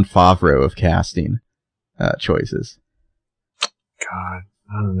Jon Favreau of casting choices? God,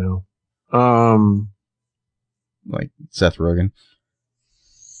 I don't know. Like Seth Rogen.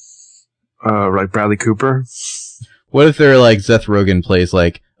 Like Bradley Cooper. What if they're like Seth Rogen plays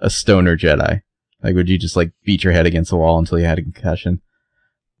like a stoner Jedi? Like, would you just like beat your head against the wall until you had a concussion?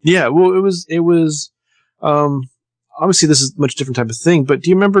 Yeah, well, it was. Obviously, this is a much different type of thing. But do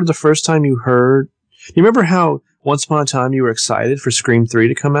you remember the first time you heard? Do you remember how once upon a time you were excited for Scream 3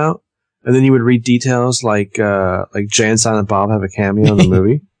 to come out, and then you would read details like Jay and Silent Bob have a cameo in the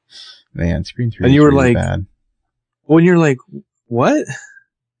movie? Man, Scream 3. And you were really like, bad. When you're like, what?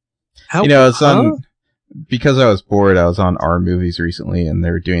 How? You know, it's on because I was bored. I was on R Movies recently, and they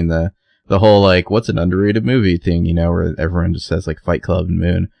were doing the whole like what's an underrated movie thing. You know, where everyone just says like Fight Club and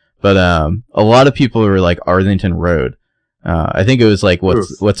Moon. But a lot of people were like Arlington Road. I think it was like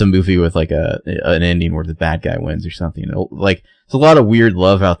what's a movie with like an ending where the bad guy wins or something. Like, there's a lot of weird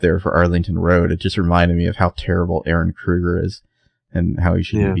love out there for Arlington Road. It just reminded me of how terrible Aaron Kruger is and how he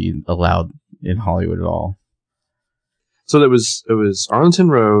shouldn't be allowed in Hollywood at all. So it was Arlington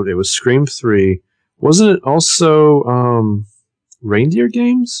Road. It was Scream 3. Wasn't it also Reindeer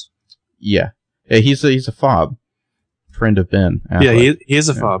Games? Yeah, he's a fob. Friend of Ben Affleck. Yeah, he is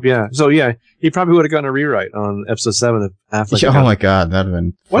a fob. Yeah, so he probably would have gotten a rewrite on episode 7 of Affleck. Oh my god, that'd have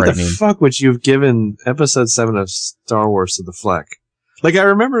been frightening. What the fuck would you have given episode 7 of Star Wars to the Fleck? Like, I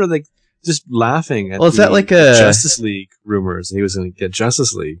remember like just laughing at is that like a Justice League rumors. He was going to get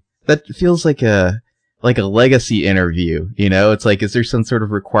Justice League. That feels like a legacy interview. You know, it's like, is there some sort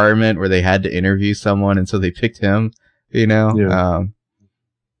of requirement where they had to interview someone and so they picked him? You know,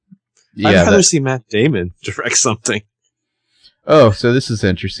 I'd rather see Matt Damon direct something. Oh, so this is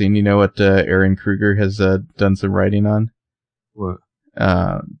interesting. You know what Aaron Kruger has done some writing on? What?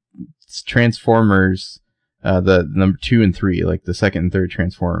 It's Transformers, the number 2 and 3, like the second and third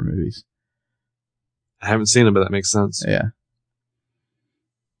Transformer movies. I haven't seen them, but that makes sense. Yeah.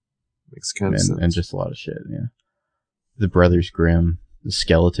 Makes kind of sense. And just a lot of shit, yeah. The Brothers Grimm, The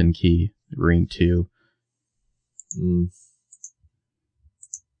Skeleton Key, Ring 2.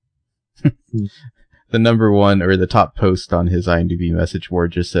 The number one or the top post on his IMDb message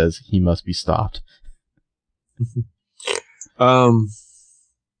board just says he must be stopped.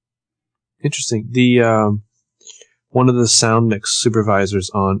 Interesting. The one of the sound mix supervisors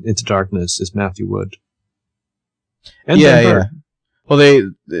on Into Darkness is Matthew Wood. And yeah. Well,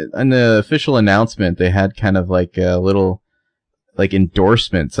 in the official announcement, they had kind of like a little like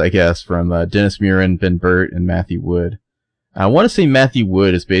endorsements, I guess, from Dennis Muren, Ben Burtt, and Matthew Wood. I want to say Matthew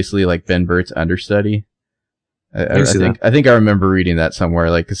Wood is basically like Ben Burtt's understudy. I think I remember reading that somewhere.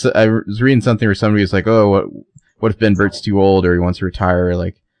 Like, 'cause I was reading something where somebody was like, "Oh, what if Ben Burtt's too old or he wants to retire?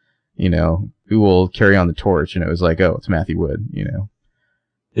 Like, you know, who will carry on the torch?" And it was like, "Oh, it's Matthew Wood." You know.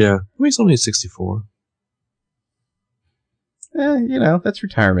 Yeah, well, he's only 64. You know, that's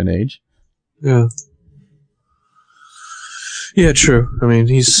retirement age. Yeah. Yeah, true. I mean,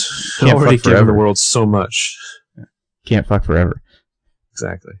 he's already given the world so much. Can't fuck forever.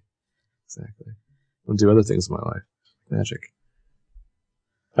 Exactly. I'll do other things in my life. Magic.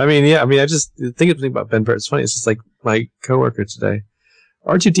 I mean, yeah. I mean, I just think about Ben Burtt. It's funny. It's just like my coworker today.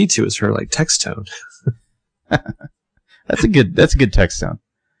 R2-D2 is her like text tone. That's a good text tone.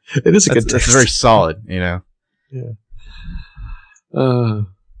 It is a good text. It's very solid, you know. Yeah.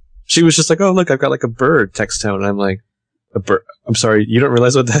 She was just like, "Oh, look, I've got like a bird text tone." And I'm like, "A bird? I'm sorry, you don't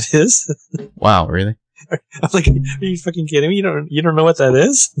realize what that is?" Wow, really? I'm like, "Are you fucking kidding me? You don't know what that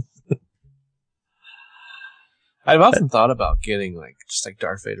is?" I've often thought about getting like just like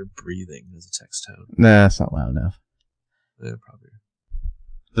Darth Vader breathing as a text tone. Nah, that's not loud enough. Yeah, probably.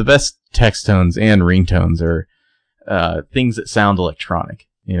 The best text tones and ringtones are things that sound electronic,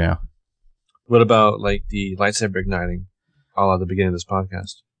 you know. What about like the lightsaber igniting all at the beginning of this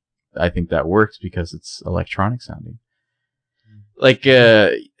podcast? I think that works because it's electronic sounding. Like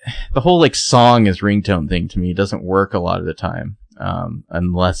the whole like song as ringtone thing to me doesn't work a lot of the time,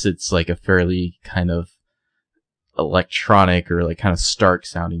 unless it's like a fairly kind of electronic or like kind of stark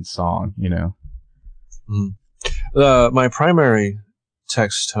sounding song, you know. My primary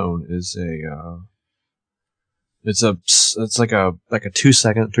text tone is it's like a 3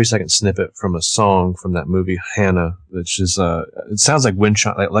 second snippet from a song from that movie Hannah, which is it sounds like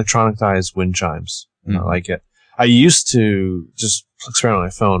like electronicized wind chimes. I like it. I used to just experiment on my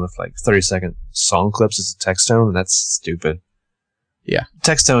phone with like 30-second song clips as a text tone, and that's stupid. Yeah,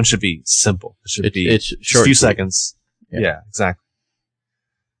 text tone should be simple. It should be it's short, a few seconds. Yeah, exactly.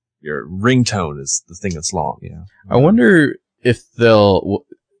 Your ringtone is the thing that's long. Yeah. I wonder if they'll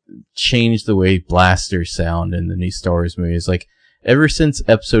change the way blasters sound in the new Star Wars movies. Like ever since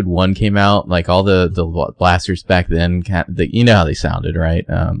Episode 1 came out, like all the blasters back then, you know how they sounded, right?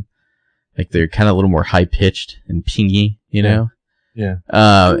 Like they're kind of a little more high pitched and pingy, you know. Yeah.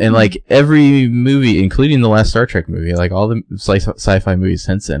 And like every movie, including the last Star Trek movie, like all the sci-fi movies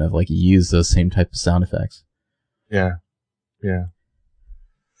since then have like used those same type of sound effects. Yeah. Yeah.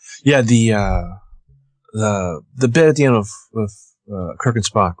 Yeah. The bit at the end of Kirk and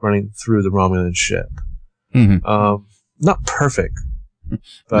Spock running through the Romulan ship. Mm-hmm. Not perfect,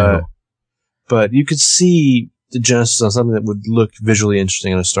 but you could see the genesis on something that would look visually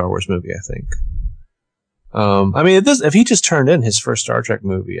interesting in a Star Wars movie, I think. I mean, if he just turned in his first Star Trek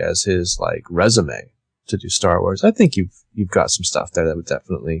movie as his like resume to do Star Wars, I think you've got some stuff there that would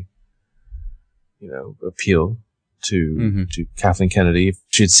definitely, you know, appeal to Kathleen Kennedy if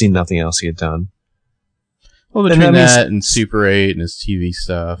she had seen nothing else he had done. Well, between that and Super 8 and his TV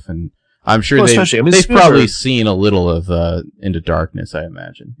stuff, and I'm sure they've probably seen a little of Into Darkness, I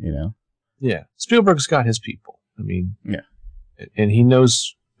imagine, you know? Yeah. Spielberg's got his people. I mean, yeah. And he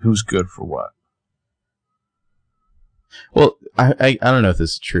knows who's good for what. Well, I don't know if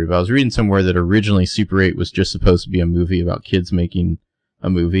this is true, but I was reading somewhere that originally Super 8 was just supposed to be a movie about kids making a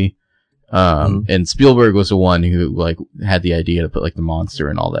movie. And Spielberg was the one who like had the idea to put like the monster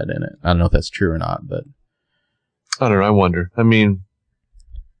and all that in it. I don't know if that's true or not, but I don't know. I wonder. I mean,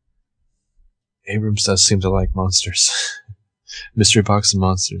 Abrams does seem to like monsters. Mystery box and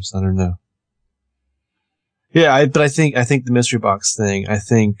monsters. I don't know. Yeah, but I think the mystery box thing, I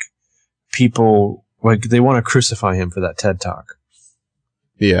think people like they want to crucify him for that TED Talk.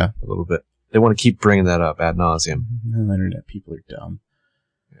 Yeah. A little bit. They want to keep bringing that up ad nauseum. The internet people are dumb.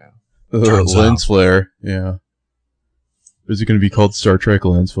 Yeah. Lens flare. Yeah. Is it going to be called Star Trek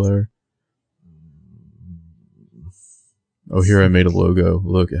Lens Flare? Oh, here I made a logo.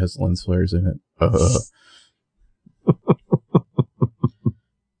 Look, it has lens flares in it.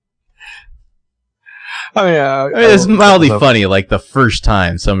 I mean, it's mildly funny. Like the first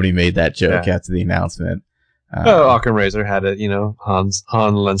time somebody made that joke after the announcement. Occam Razor had it. You know, Han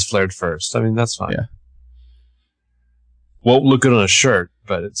lens flared first. I mean, that's fine. Yeah. Won't look good on a shirt,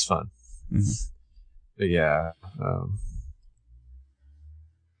 but it's fun. Mm-hmm. But yeah.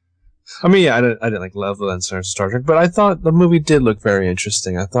 I mean, yeah, I didn't like love the lens flare Star Trek, but I thought the movie did look very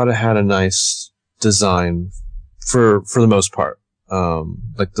interesting. I thought it had a nice design for the most part.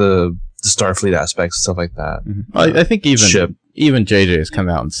 Like the Starfleet aspects, stuff like that. Mm-hmm. I think even JJ has come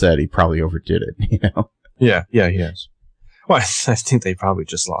out and said he probably overdid it, you know? Yeah, he has. Well, I think they probably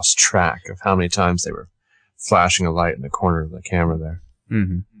just lost track of how many times they were flashing a light in the corner of the camera there.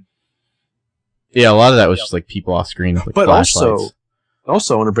 Mm-hmm. Yeah, a lot of that was just like people off screen with like flashlights.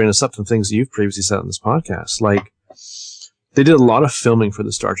 Also, I want to bring this up some things you've previously said on this podcast. Like, they did a lot of filming for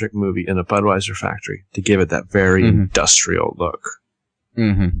the Star Trek movie in a Budweiser factory to give it that very industrial look.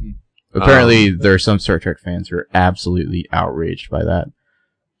 Mm-hmm. Apparently, there are some Star Trek fans who are absolutely outraged by that.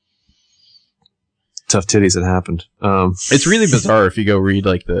 Tough titties, it happened. It's really bizarre if you go read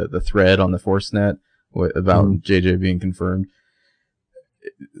like the thread on the ForceNet about JJ being confirmed.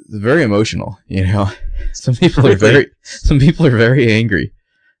 very emotional. You know, some people are very angry.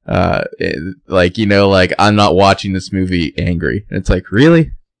 Like, you know, like, I'm not watching this movie angry. And it's like,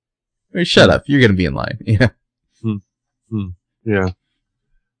 really? I mean, shut up. You're gonna be in line. Yeah. Yeah.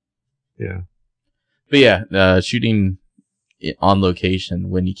 Yeah. But yeah, shooting on location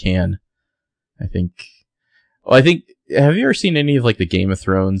when you can. I think. Have you ever seen any of like the Game of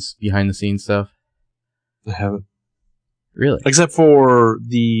Thrones behind the scenes stuff? I haven't. Really? Except for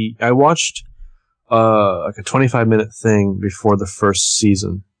I watched like a 25-minute thing before the first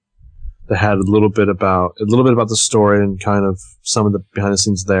season that had a little bit about the story and kind of some of the behind the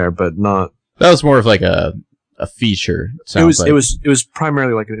scenes there, but not. That was more of like a feature. It was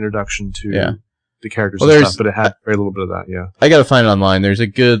primarily like an introduction to the characters and stuff, but it had very little bit of that. Yeah, I gotta find it online. There's a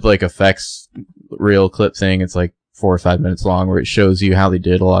good like effects reel clip thing. It's like 4 or 5 minutes long, where it shows you how they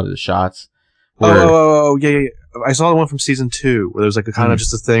did a lot of the shots. Yeah. I saw the one from season 2 where there was like a kind of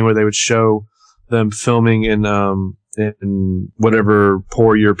just a thing where they would show them filming in whatever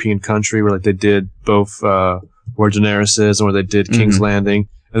poor European country where like they did both where Daenerys is and where they did King's Landing,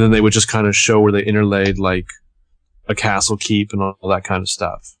 and then they would just kind of show where they interlaid like a castle keep and all that kind of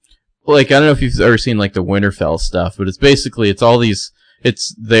stuff. Like, I don't know if you've ever seen like the Winterfell stuff, but it's all these.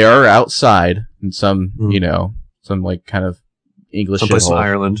 They are outside in some you know, some like kind of English someplace in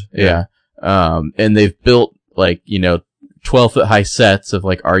Ireland. Yeah. And they've built like, you know, 12-foot high sets of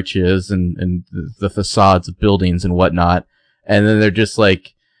like arches and the facades of buildings and whatnot. And then they're just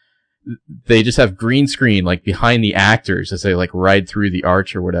like, they just have green screen like behind the actors as they like ride through the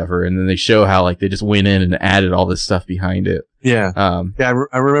arch or whatever. And then they show how like they just went in and added all this stuff behind it. Yeah.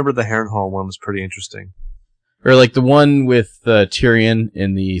 I remember the Harrenhal one was pretty interesting. Or like the one with Tyrion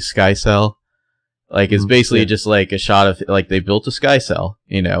in the Sky Cell. Like, it's basically just like a shot of, like, they built a Sky Cell,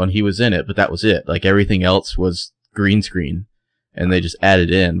 you know, and he was in it, but that was it. Like, everything else was green screen, and they just added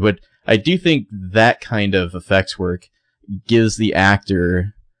in. But I do think that kind of effects work gives the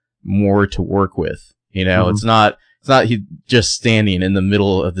actor more to work with. You know, it's not he just standing in the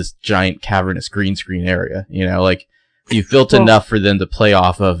middle of this giant cavernous green screen area. You know, like, you've built enough for them to play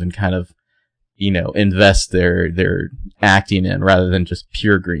off of and kind of, you know, invest their acting in rather than just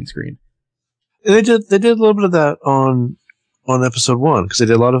pure green screen. They did a little bit of that on episode 1 because they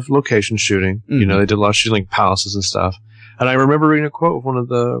did a lot of location shooting. You know, they did a lot of shooting like palaces and stuff. And I remember reading a quote of one of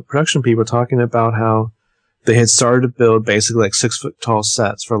the production people talking about how they had started to build basically like 6-foot tall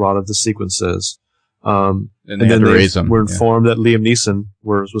sets for a lot of the sequences. And then they were informed that Liam Neeson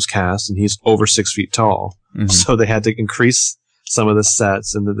was cast, and he's over 6 feet tall. So they had to increase some of the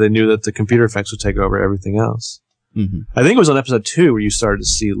sets, and they knew that the computer effects would take over everything else. I think it was on episode 2 where you started to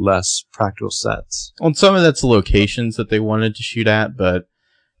see less practical sets. Well, some of that's the locations that they wanted to shoot at, but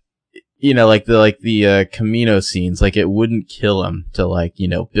you know, like the Camino scenes, like it wouldn't kill them to like, you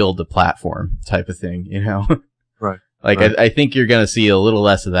know, build the platform type of thing, you know? Right. Like right. I think you're gonna see a little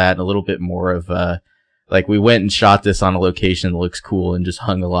less of that and a little bit more of like we went and shot this on a location that looks cool and just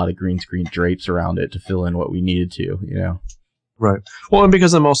hung a lot of green screen drapes around it to fill in what we needed to, you know? Right. Well, and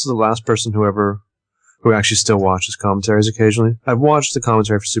because I'm also the last person who actually still watches commentaries occasionally. I've watched the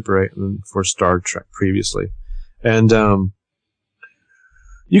commentary for Super 8 and for Star Trek previously. And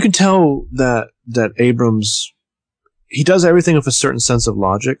you can tell that Abrams, he does everything with a certain sense of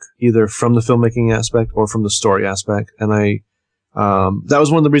logic, either from the filmmaking aspect or from the story aspect. And that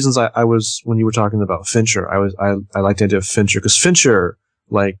was one of the reasons I was, when you were talking about Fincher, I liked the idea of Fincher, because Fincher,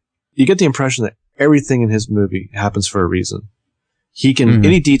 like, you get the impression that everything in his movie happens for a reason. He can,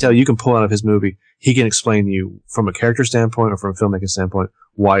 any detail you can pull out of his movie, he can explain to you from a character standpoint or from a filmmaking standpoint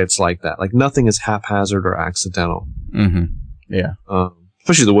why it's like that. Like, nothing is haphazard or accidental. Yeah.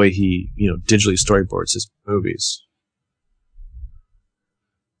 Especially the way he, you know, digitally storyboards his movies.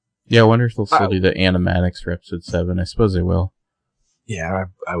 Yeah, I wonder if they'll still do the animatics for episode 7. I suppose they will. Yeah,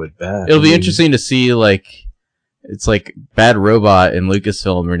 I would bet. It'll be interesting to see, like, it's like Bad Robot and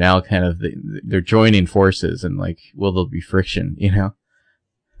Lucasfilm are now kind of, they're joining forces, and like, will there be friction, you know?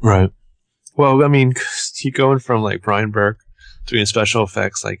 Right. Well, I mean, you going from like Brian Burke doing special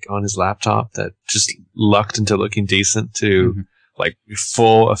effects like on his laptop that just lucked into looking decent to like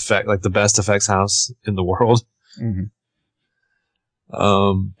full effect, like the best effects house in the world. And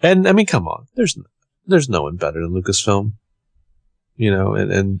I mean, come on, there's no one better than Lucasfilm, you know,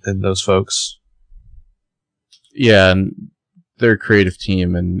 and those folks. Yeah, and their creative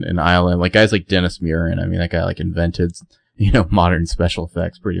team and ILM, like guys like Dennis Muren, I mean, that guy like invented, you know, modern special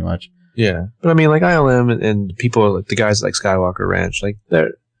effects pretty much. Yeah, but I mean, like ILM and people like the guys like Skywalker Ranch, like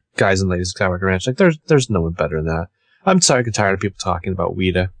they're guys and ladies Skywalker Ranch, like there's no one better than that. I'm tired of people talking about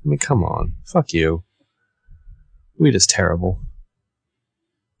Weta. I mean, come on, fuck you. Weta's terrible.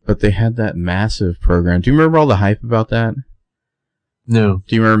 But they had that Massive program. Do you remember all the hype about that? No.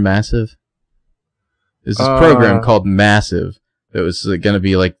 Do you remember Massive? There's this program called Massive that was going to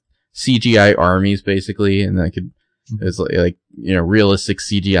be like CGI armies, basically, and it was like realistic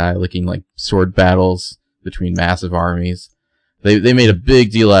CGI looking like sword battles between massive armies. They made a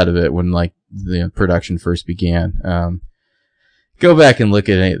big deal out of it when like the production first began. Go back and look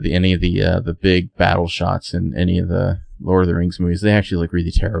at any of the big battle shots in any of the Lord of the Rings movies. They actually look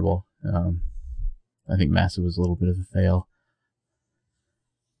really terrible. I think Massive was a little bit of a fail.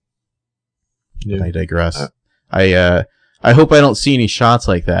 Yeah. But I digress. I hope I don't see any shots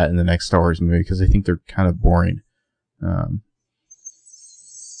like that in the next Star Wars movie because I think they're kind of boring.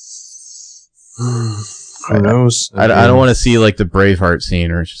 Who knows? I don't want to see like the Braveheart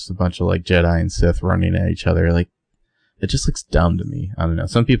scene where it's just a bunch of like Jedi and Sith running at each other. Like, it just looks dumb to me. I don't know.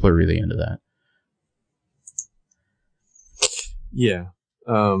 Some people are really into that. Yeah.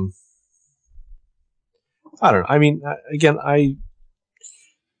 I don't know. I mean, again, I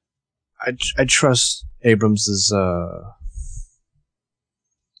trust Abrams's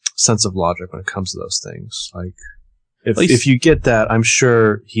sense of logic when it comes to those things. Like, if you get that, I'm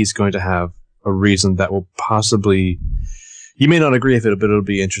sure he's going to have a reason that will possibly. You may not agree with it, but it'll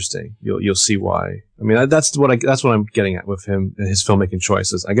be interesting. You'll see why. I mean, that's what I'm getting at with him and his filmmaking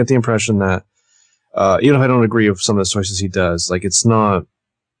choices. I get the impression that even if I don't agree with some of the choices he does, like it's not.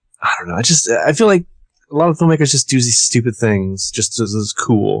 I don't know. I feel like a lot of filmmakers just do these stupid things just as it's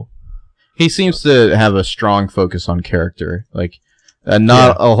cool. He seems to have a strong focus on character, like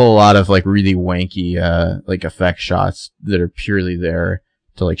not a whole lot of like really wanky like effect shots that are purely there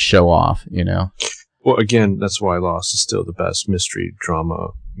to like show off, you know. Well, again, that's why Lost is still the best mystery drama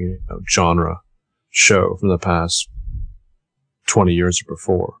genre show from the past 20 years or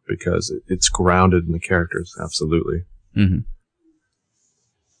before, because it's grounded in the characters. Absolutely. Mm-hmm.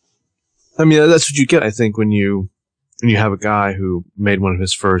 I mean, that's what you get, I think, when you have a guy who made one of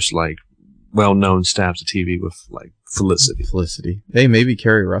his first like well-known stabs at TV with like Felicity. Felicity. Hey, maybe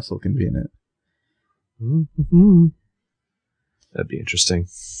Kerry Russell can be in it. Mm-hmm. That'd be interesting.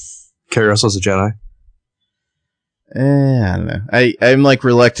 Kerry Russell's a Jedi. I don't know. I'm like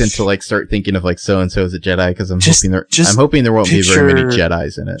reluctant to like start thinking of like so and so as a Jedi because I'm hoping there won't be very many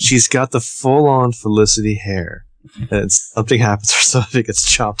Jedis in it. She's got the full-on Felicity hair, and something happens or something gets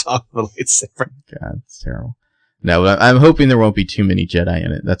chopped off with a lightsaber. God, it's terrible. No, but I'm hoping there won't be too many Jedi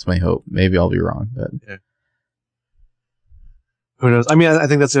in it. That's my hope. Maybe I'll be wrong, but who knows? I mean, I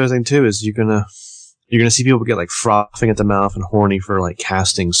think that's the other thing too. Is you're gonna see people get like frothing at the mouth and horny for like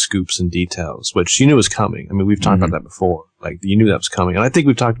casting scoops and details, which you knew was coming. I mean, we've talked about that before. Like, you knew that was coming. And I think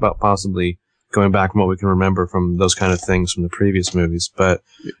we've talked about possibly going back from what we can remember from those kind of things from the previous movies. But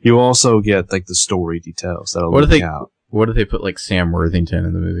you also get like the story details that'll leak out. What if they put like Sam Worthington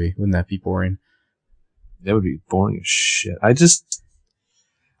in the movie? Wouldn't that be boring? That would be boring as shit. I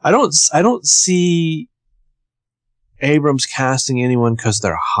don't see Abrams casting anyone because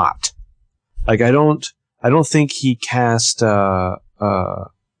they're hot. Like, I don't think he cast, and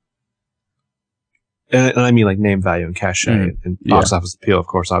I mean like name value and cachet and box office appeal, of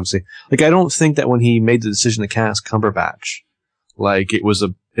course, obviously. Like, I don't think that when he made the decision to cast Cumberbatch, like it was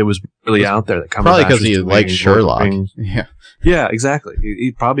really out there that Cumberbatch probably because he liked Sherlock. Yeah, exactly.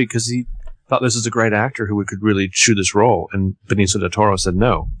 He probably because he thought this is a great actor who could really chew this role, and Benicio del Toro said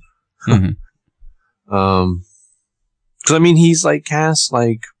no. Mm-hmm. Because I mean, he's like cast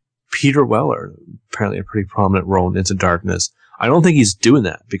like Peter Weller, apparently a pretty prominent role in Into Darkness. I don't think he's doing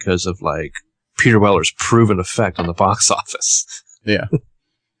that because of like Peter Weller's proven effect on the box office. Yeah.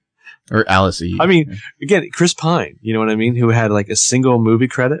 Or Alice Eve. I mean, again, Chris Pine, you know what I mean? Who had like a single movie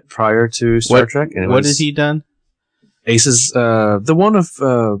credit prior to Star Trek. And what has he done? Aces, the one of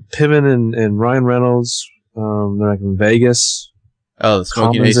Piven and Ryan Reynolds. They're like in Vegas. Oh, the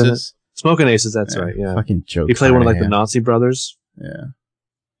Smoking Aces? Smoking Aces, that's right, yeah. Fucking Joe He played Carnahan. one of like the Nazi brothers. Yeah.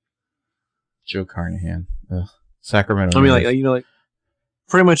 Joe Carnahan. Ugh. Sacramento. I mean, like, you know, like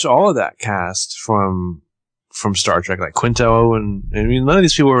pretty much all of that cast from Star Trek, like Quinto, and I mean, none of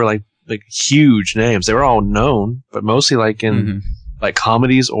these people were like huge names. They were all known, but mostly like in like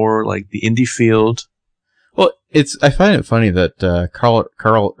comedies or like the indie field. Well, I find it funny that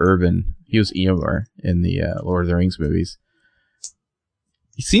Carl Urban, he was Eomar in the Lord of the Rings movies.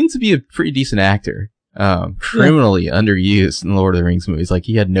 He seems to be a pretty decent actor. Criminally underused in Lord of the Rings movies. Like,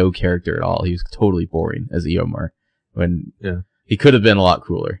 he had no character at all. He was totally boring as Eomar when he could have been a lot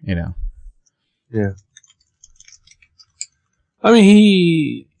cooler, you know. Yeah. I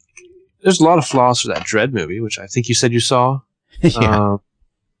mean, there's a lot of flaws for that Dredd movie, which I think you said you saw. Yeah.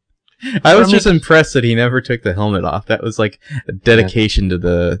 I was just impressed that he never took the helmet off. That was like a dedication to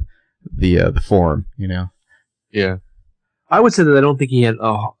the form, you know. Yeah, I would say that I don't think he had.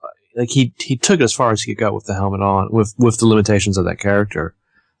 Like he took it as far as he could go with the helmet on, with the limitations of that character,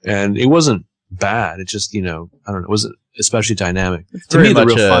 and it wasn't bad. It just, you know, I don't know, it wasn't especially dynamic. To me, the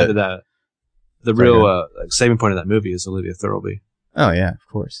real find of that, the real saving point of that movie is Olivia Thirlby. Oh yeah, of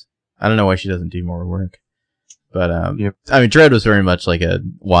course. I don't know why she doesn't do more work. But, I mean, Dredd was very much like a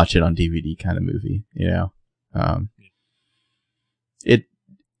watch it on DVD kind of movie, you know?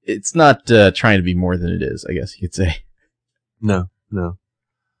 It's not trying to be more than it is, I guess you could say. No,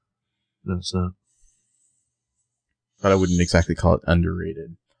 it's not. But I wouldn't exactly call it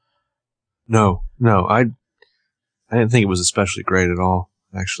underrated. No, I didn't think it was especially great at all,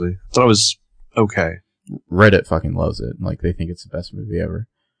 actually. I thought it was okay. Reddit fucking loves it. Like, they think it's the best movie ever.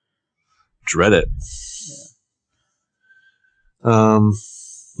 Dread it. Yeah.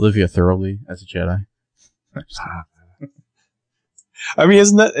 Olivia Thirlby as a Jedi. I mean,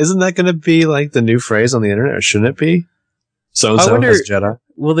 isn't that going to be like the new phrase on the internet, or shouldn't it be? So as Jedi.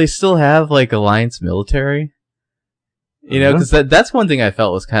 Will they still have like Alliance military? You know, because that's one thing I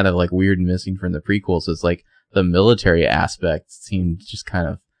felt was kind of like weird and missing from the prequels. Is like the military aspect seemed just kind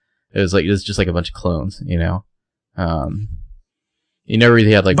of it was just like a bunch of clones. You know, you never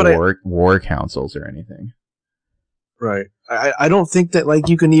really had like war councils or anything. Right. I don't think that, like,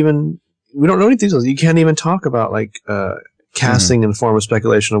 you can even... We don't know anything else. You can't even talk about, like, casting in the form of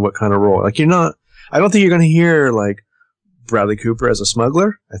speculation of what kind of role. Like, you're not... I don't think you're going to hear, like, Bradley Cooper as a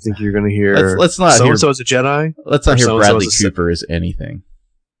smuggler. I think you're going to hear... Let's not so-and-so as a Jedi. Let's not hear Bradley Cooper as anything.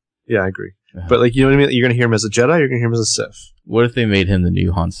 Yeah, I agree. But, like, you know what I mean? You're going to hear him as a Jedi, you're going to hear him as a Sith. What if they made him the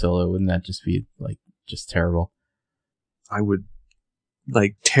new Han Solo? Wouldn't that just be, like, just terrible? I would...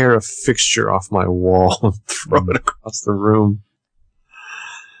 like, tear a fixture off my wall and throw it across the room.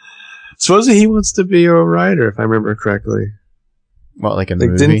 Supposedly he wants to be a writer, if I remember correctly. What, like in the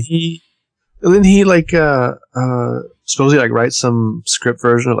movie? Didn't he like supposedly like write some script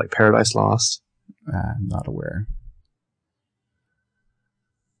version of like Paradise Lost? I'm not aware.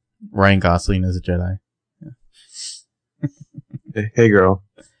 Ryan Gosling as a Jedi. Yeah. Hey girl.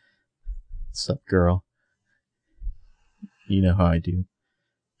 What's up, girl? You know how I do.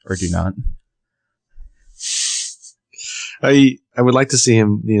 Or do not. I would like to see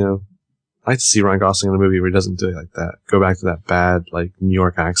him, you know, I like to see Ryan Gosling in a movie where he doesn't do it like that. Go back to that bad, like, New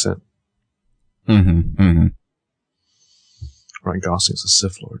York accent. Ryan Gosling's a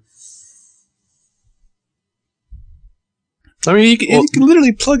Sith Lord. I mean, you can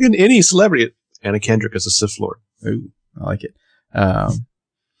literally plug in any celebrity. Anna Kendrick as a Sith Lord. Ooh, I like it.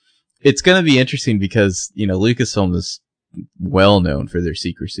 It's going to be interesting because, you know, Lucasfilm is well known for their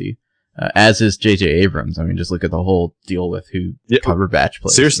secrecy, as is J.J. Abrams. I mean, just look at the whole deal with who Cumberbatch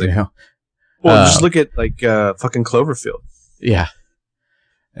plays. Seriously. You know? Well, just look at, like, fucking Cloverfield. Yeah.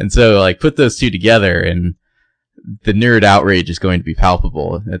 And so, like, put those two together, and the nerd outrage is going to be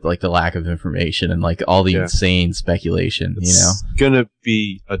palpable at, like, the lack of information and, like, all the insane speculation, you know? It's going to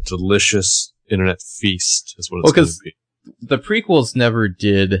be a delicious internet feast, is what it's going to be. The prequels never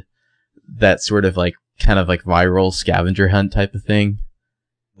did that sort of, like, kind of, like, viral scavenger hunt type of thing.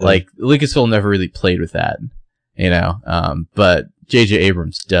 Yeah. Like, Lucasfilm never really played with that, you know? But J.J.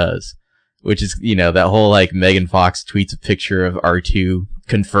 Abrams does. Which is, you know, that whole, like, Megan Fox tweets a picture of R2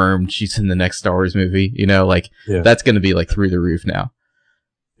 confirmed she's in the next Star Wars movie, you know, like, that's going to be, like, through the roof now.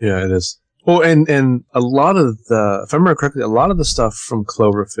 Yeah, it is. Well, and a lot of the, if I remember correctly, a lot of the stuff from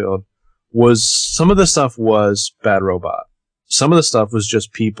Cloverfield some of the stuff was Bad Robot. Some of the stuff was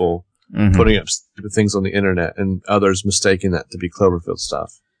just people putting up stupid things on the internet and others mistaking that to be Cloverfield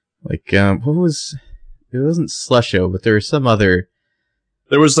stuff. Like, it wasn't Slusho, but there was some other...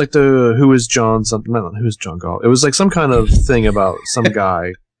 There was like who is John Galt? It was like some kind of thing about some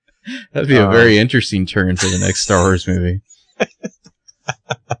guy. That'd be a very interesting turn for the next Star Wars movie.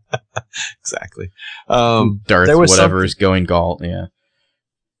 Exactly. Darth whatever is going Galt, yeah.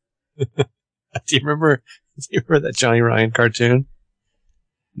 Do you remember that Johnny Ryan cartoon?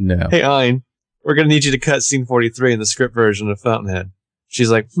 No. Hey, Ein, we're going to need you to cut scene 43 in the script version of Fountainhead. She's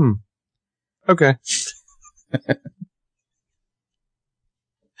like, okay.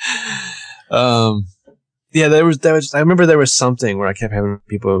 Yeah, there was. I remember there was something where I kept having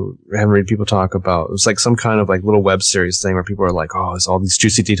read people talk about. It was like some kind of like little web series thing where people are like, "Oh, it's all these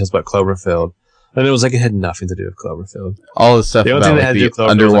juicy details about Cloverfield," and it was like it had nothing to do with Cloverfield. All the stuff about like, the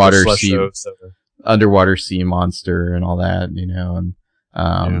underwater sea monster and all that, you know.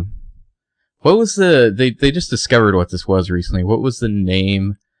 And what was they just discovered what this was recently? What was the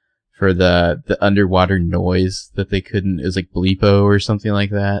name for the underwater noise that they couldn't. It was like bleepo or something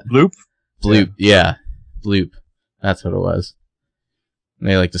like that. Bloop, yeah. Bloop. That's what it was. And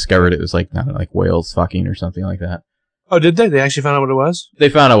they like discovered it was like not like whales fucking or something like that. Oh, did they? They actually found out what it was? They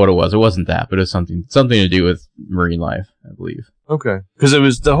found out what it was. It wasn't that, but it was something to do with marine life, I believe. Okay,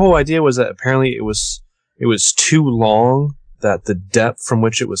 because the whole idea was that apparently it was too long, that the depth from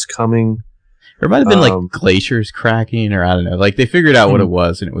which it was coming. Or it might have been like glaciers cracking, or I don't know. Like they figured out what it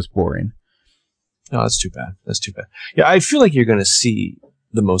was, and it was boring. Oh, that's too bad. Yeah, I feel like you're going to see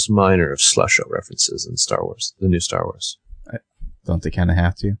the most minor of Slusho references in Star Wars, the new Star Wars. Don't they kind of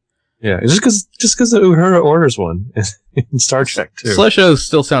have to? Yeah, it's just because Uhura orders one in Star Trek too. Slusho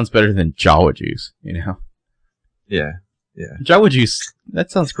still sounds better than Jawa juice, you know? Yeah. Jawa juice,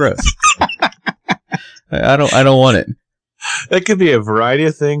 that sounds gross. I don't want it. It could be a variety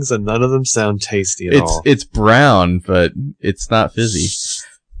of things, and none of them sound tasty at all. It's brown, but it's not fizzy.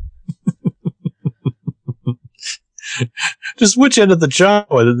 Just which end of the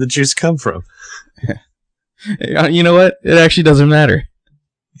Jawa did the juice come from? You know what? It actually doesn't matter.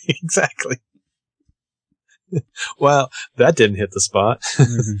 Exactly. Well, that didn't hit the spot. I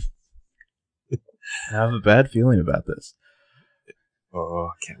have a bad feeling about this. Oh,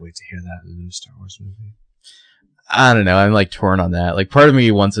 I can't wait to hear that in the new Star Wars movie. I don't know. I'm like torn on that. Like part of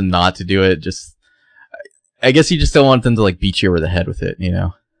me wants them not to do it. Just, I guess you just don't want them to like beat you over the head with it, you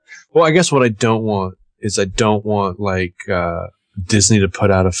know? Well, I guess what I don't want like Disney to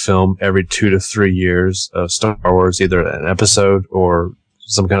put out a film every 2 to 3 years of Star Wars, either an episode or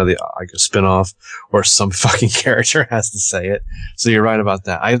some kind of like a spin-off, or some fucking character has to say it. So you're right about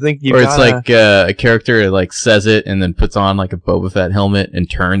that. I think it's like a character like says it and then puts on like a Boba Fett helmet and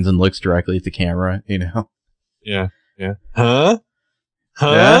turns and looks directly at the camera, you know? Yeah. Huh?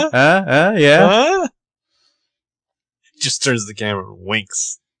 Yeah. Huh? Just turns to the camera and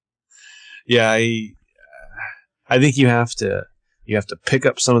winks. Yeah, I think you have to pick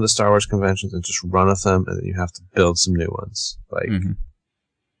up some of the Star Wars conventions and just run with them, and then you have to build some new ones. Like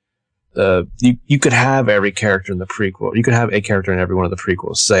you could have every character in the prequel. You could have a character in every one of the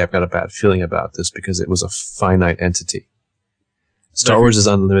prequels say, "I've got a bad feeling about this," because it was a finite entity. Star Wars is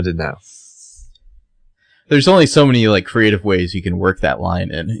unlimited now. There's only so many like creative ways you can work that line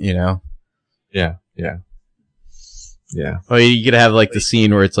in, you know? Yeah. Well, you could have like the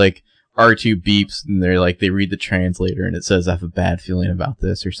scene where it's like R2 beeps and they're like, they read the translator and it says, "I have a bad feeling about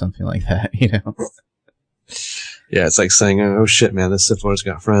this," or something like that, you know? Yeah, it's like saying, "Oh shit, man, this Sith Lord's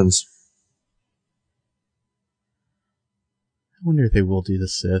got friends." I wonder if they will do the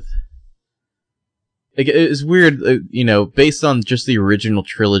Sith. Like, it's weird, you know, based on just the original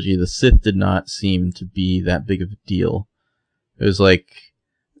trilogy, the Sith did not seem to be that big of a deal. It was like,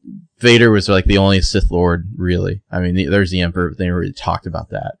 Vader was like the only Sith Lord, really. I mean, there's the Emperor, but they never really talked about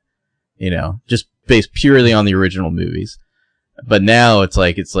that. You know, just based purely on the original movies. But now it's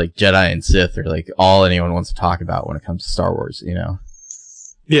like Jedi and Sith are like all anyone wants to talk about when it comes to Star Wars, you know?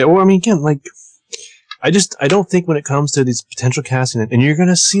 Yeah, well, I mean, again, like, I don't think when it comes to these potential casting, and you're going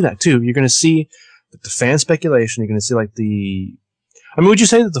to see that too, you're going to see the fan speculation, you're going to see like would you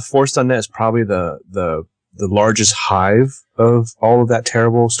say that the Force.net is probably the largest hive of all of that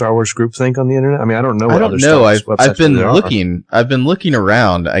terrible Star Wars groupthink on the internet? I mean, I don't know. I've been looking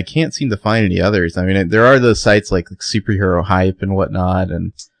around. I can't seem to find any others. I mean, there are those sites like Superhero Hype and whatnot,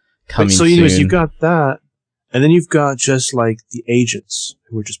 and coming soon. Anyways, you've got that, and then you've got just like the agents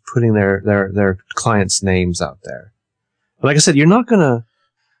who are just putting their clients' names out there. And like I said,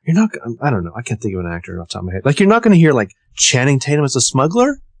 I don't know. I can't think of an actor off the top of my head. Like, you're not going to hear like Channing Tatum as a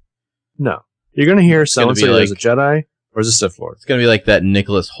smuggler. No. You're going to hear someone say as a Jedi or as a Sith Lord. It's going to be like that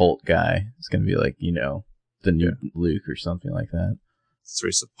Nicholas Hoult guy. It's going to be like, you know, the new Luke or something like that.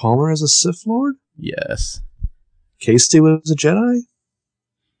 Teresa Palmer as a Sith Lord? Yes. Casey was a Jedi?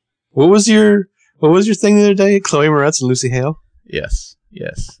 What was your thing the other day? Chloe Moretz and Lucy Hale? Yes.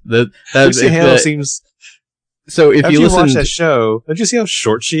 Lucy Hale seems... So if you watch that show, don't you see how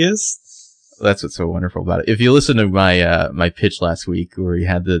short she is? That's what's so wonderful about it. If you listen to my my pitch last week, where you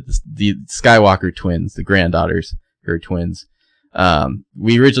had the Skywalker twins, the granddaughters, her twins,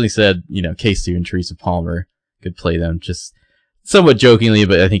 we originally said, you know, Casey and Teresa Palmer could play them, just somewhat jokingly,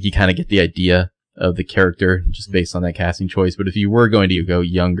 but I think you kind of get the idea of the character just based on that casting choice. But if you were going to go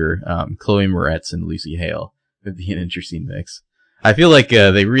younger, Chloe Moretz and Lucy Hale would be an interesting mix. I feel like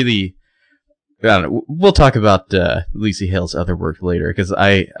they really... I don't know. We'll talk about Lucy Hale's other work later, because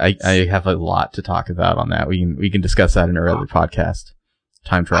I have a lot to talk about on that. We can discuss that in our other podcast,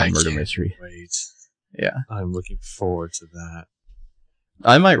 Time Travel Murder Mystery. Wait. Yeah, I'm looking forward to that.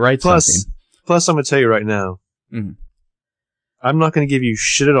 I might write something. Plus, I'm gonna tell you right now. Mm-hmm. I'm not going to give you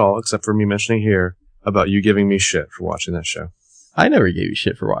shit at all, except for me mentioning here about you giving me shit for watching that show. I never gave you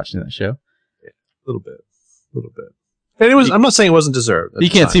shit for watching that show. Yeah, a little bit. And it was. I'm not saying it wasn't deserved. You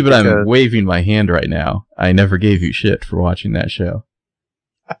can't see, but I'm waving my hand right now. I never gave you shit for watching that show.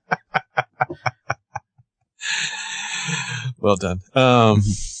 Well done.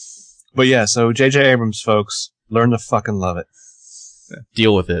 But yeah, so J.J. Abrams, folks, learn to fucking love it.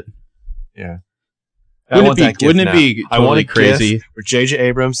 Deal with it. Yeah. Wouldn't it be totally crazy for J.J.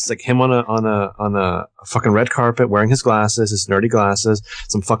 Abrams? It's like him on a fucking red carpet, wearing his glasses, his nerdy glasses,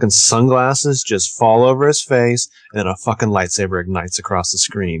 some fucking sunglasses just fall over his face, and then a fucking lightsaber ignites across the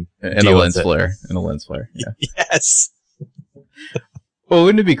screen. And a lens flare. Yeah. Yes. Well,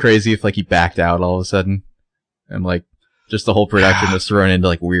 wouldn't it be crazy if like he backed out all of a sudden, and like just the whole production was thrown into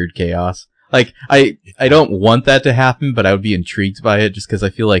like weird chaos? Like I don't want that to happen, but I would be intrigued by it just because I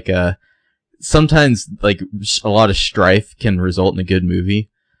feel like sometimes like a lot of strife can result in a good movie.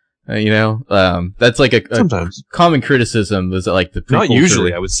 That's like a common criticism is that like the not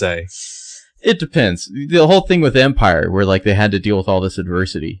usually I would say. It depends. The whole thing with Empire, where like they had to deal with all this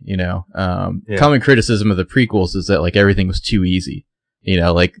adversity, common criticism of the prequels is that like everything was too easy.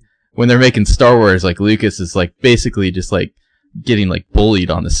 Like when they're making Star Wars, like Lucas is like basically just like getting like bullied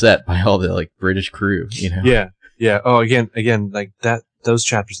on the set by all the like British crew, Yeah. Oh, again, like that. Those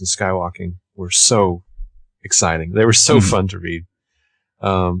chapters in Skywalking were so exciting. They were so fun to read.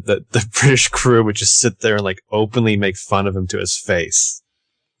 That the British crew would just sit there and like openly make fun of him to his face.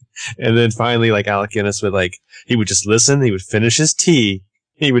 And then finally, like Alec Guinness he would just listen. He would finish his tea.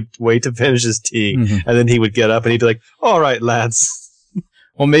 He would wait to finish his tea, and then he would get up and he'd be like, "All right, lads."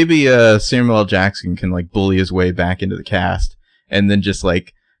 Well, maybe Samuel L. Jackson can like bully his way back into the cast, and then just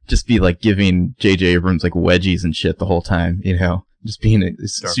be like giving J.J. Abrams like wedgies and shit the whole time, just being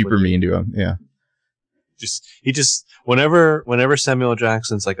super mean to him. Yeah. He just whenever Samuel L.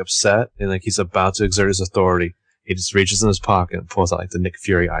 Jackson's like upset and like he's about to exert his authority, he just reaches in his pocket and pulls out like the Nick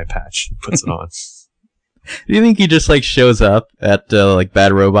Fury eye patch and puts it on. Do you think he just like shows up at like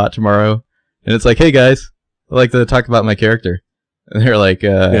Bad Robot tomorrow and it's like, "Hey guys, I'd like to talk about my character," and they're like,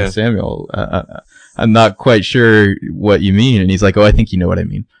 "Samuel, I'm not quite sure what you mean," and he's like, "Oh, I think you know what I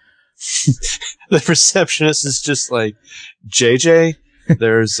mean." The receptionist is just like, "JJ,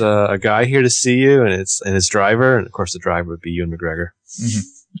 there's a guy here to see you, and his driver," and of course the driver would be Ewan McGregor.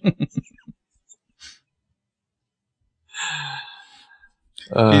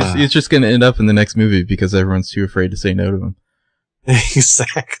 He's just going to end up in the next movie because everyone's too afraid to say no to him.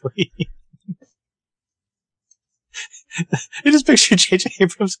 Exactly. You just picture J.J.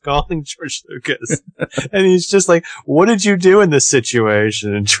 Abrams calling George Lucas, and he's just like, "What did you do in this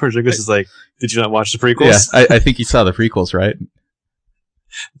situation?" And George Lucas is like, "Did you not watch the prequels?" Yeah, I think you saw the prequels, right?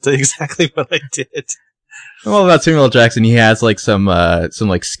 That's exactly what I did. Well, about Samuel L. Jackson, he has like some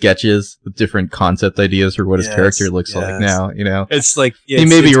like sketches with different concept ideas for what his character looks like now. It's like he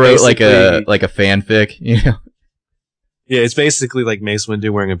maybe wrote like a fanfic. Yeah, it's basically like Mace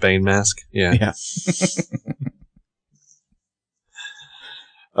Windu wearing a Bane mask. Yeah.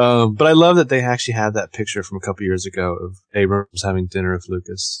 But I love that they actually had that picture from a couple years ago of Abrams having dinner with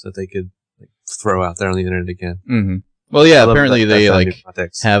Lucas that they could like throw out there on the internet again. Mm-hmm. Well, yeah, apparently they like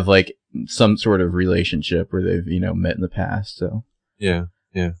have like some sort of relationship where they've met in the past. So yeah.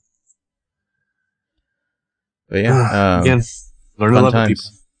 But yeah, again, learn to love people.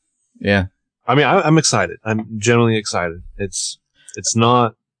 Yeah, I mean, I'm excited. I'm genuinely excited. It's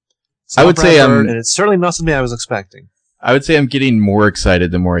not. I would say and it's certainly not something I was expecting. I would say I'm getting more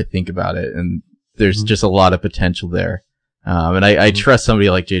excited the more I think about it, and there's just a lot of potential there. And I trust somebody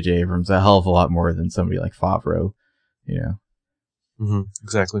like J.J. Abrams a hell of a lot more than somebody like Favreau.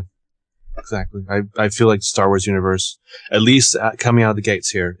 Exactly. I feel like the Star Wars universe, at least coming out of the gates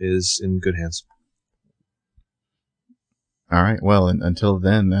here, is in good hands. All right. Well, until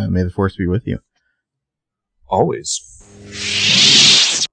then, may the Force be with you. Always.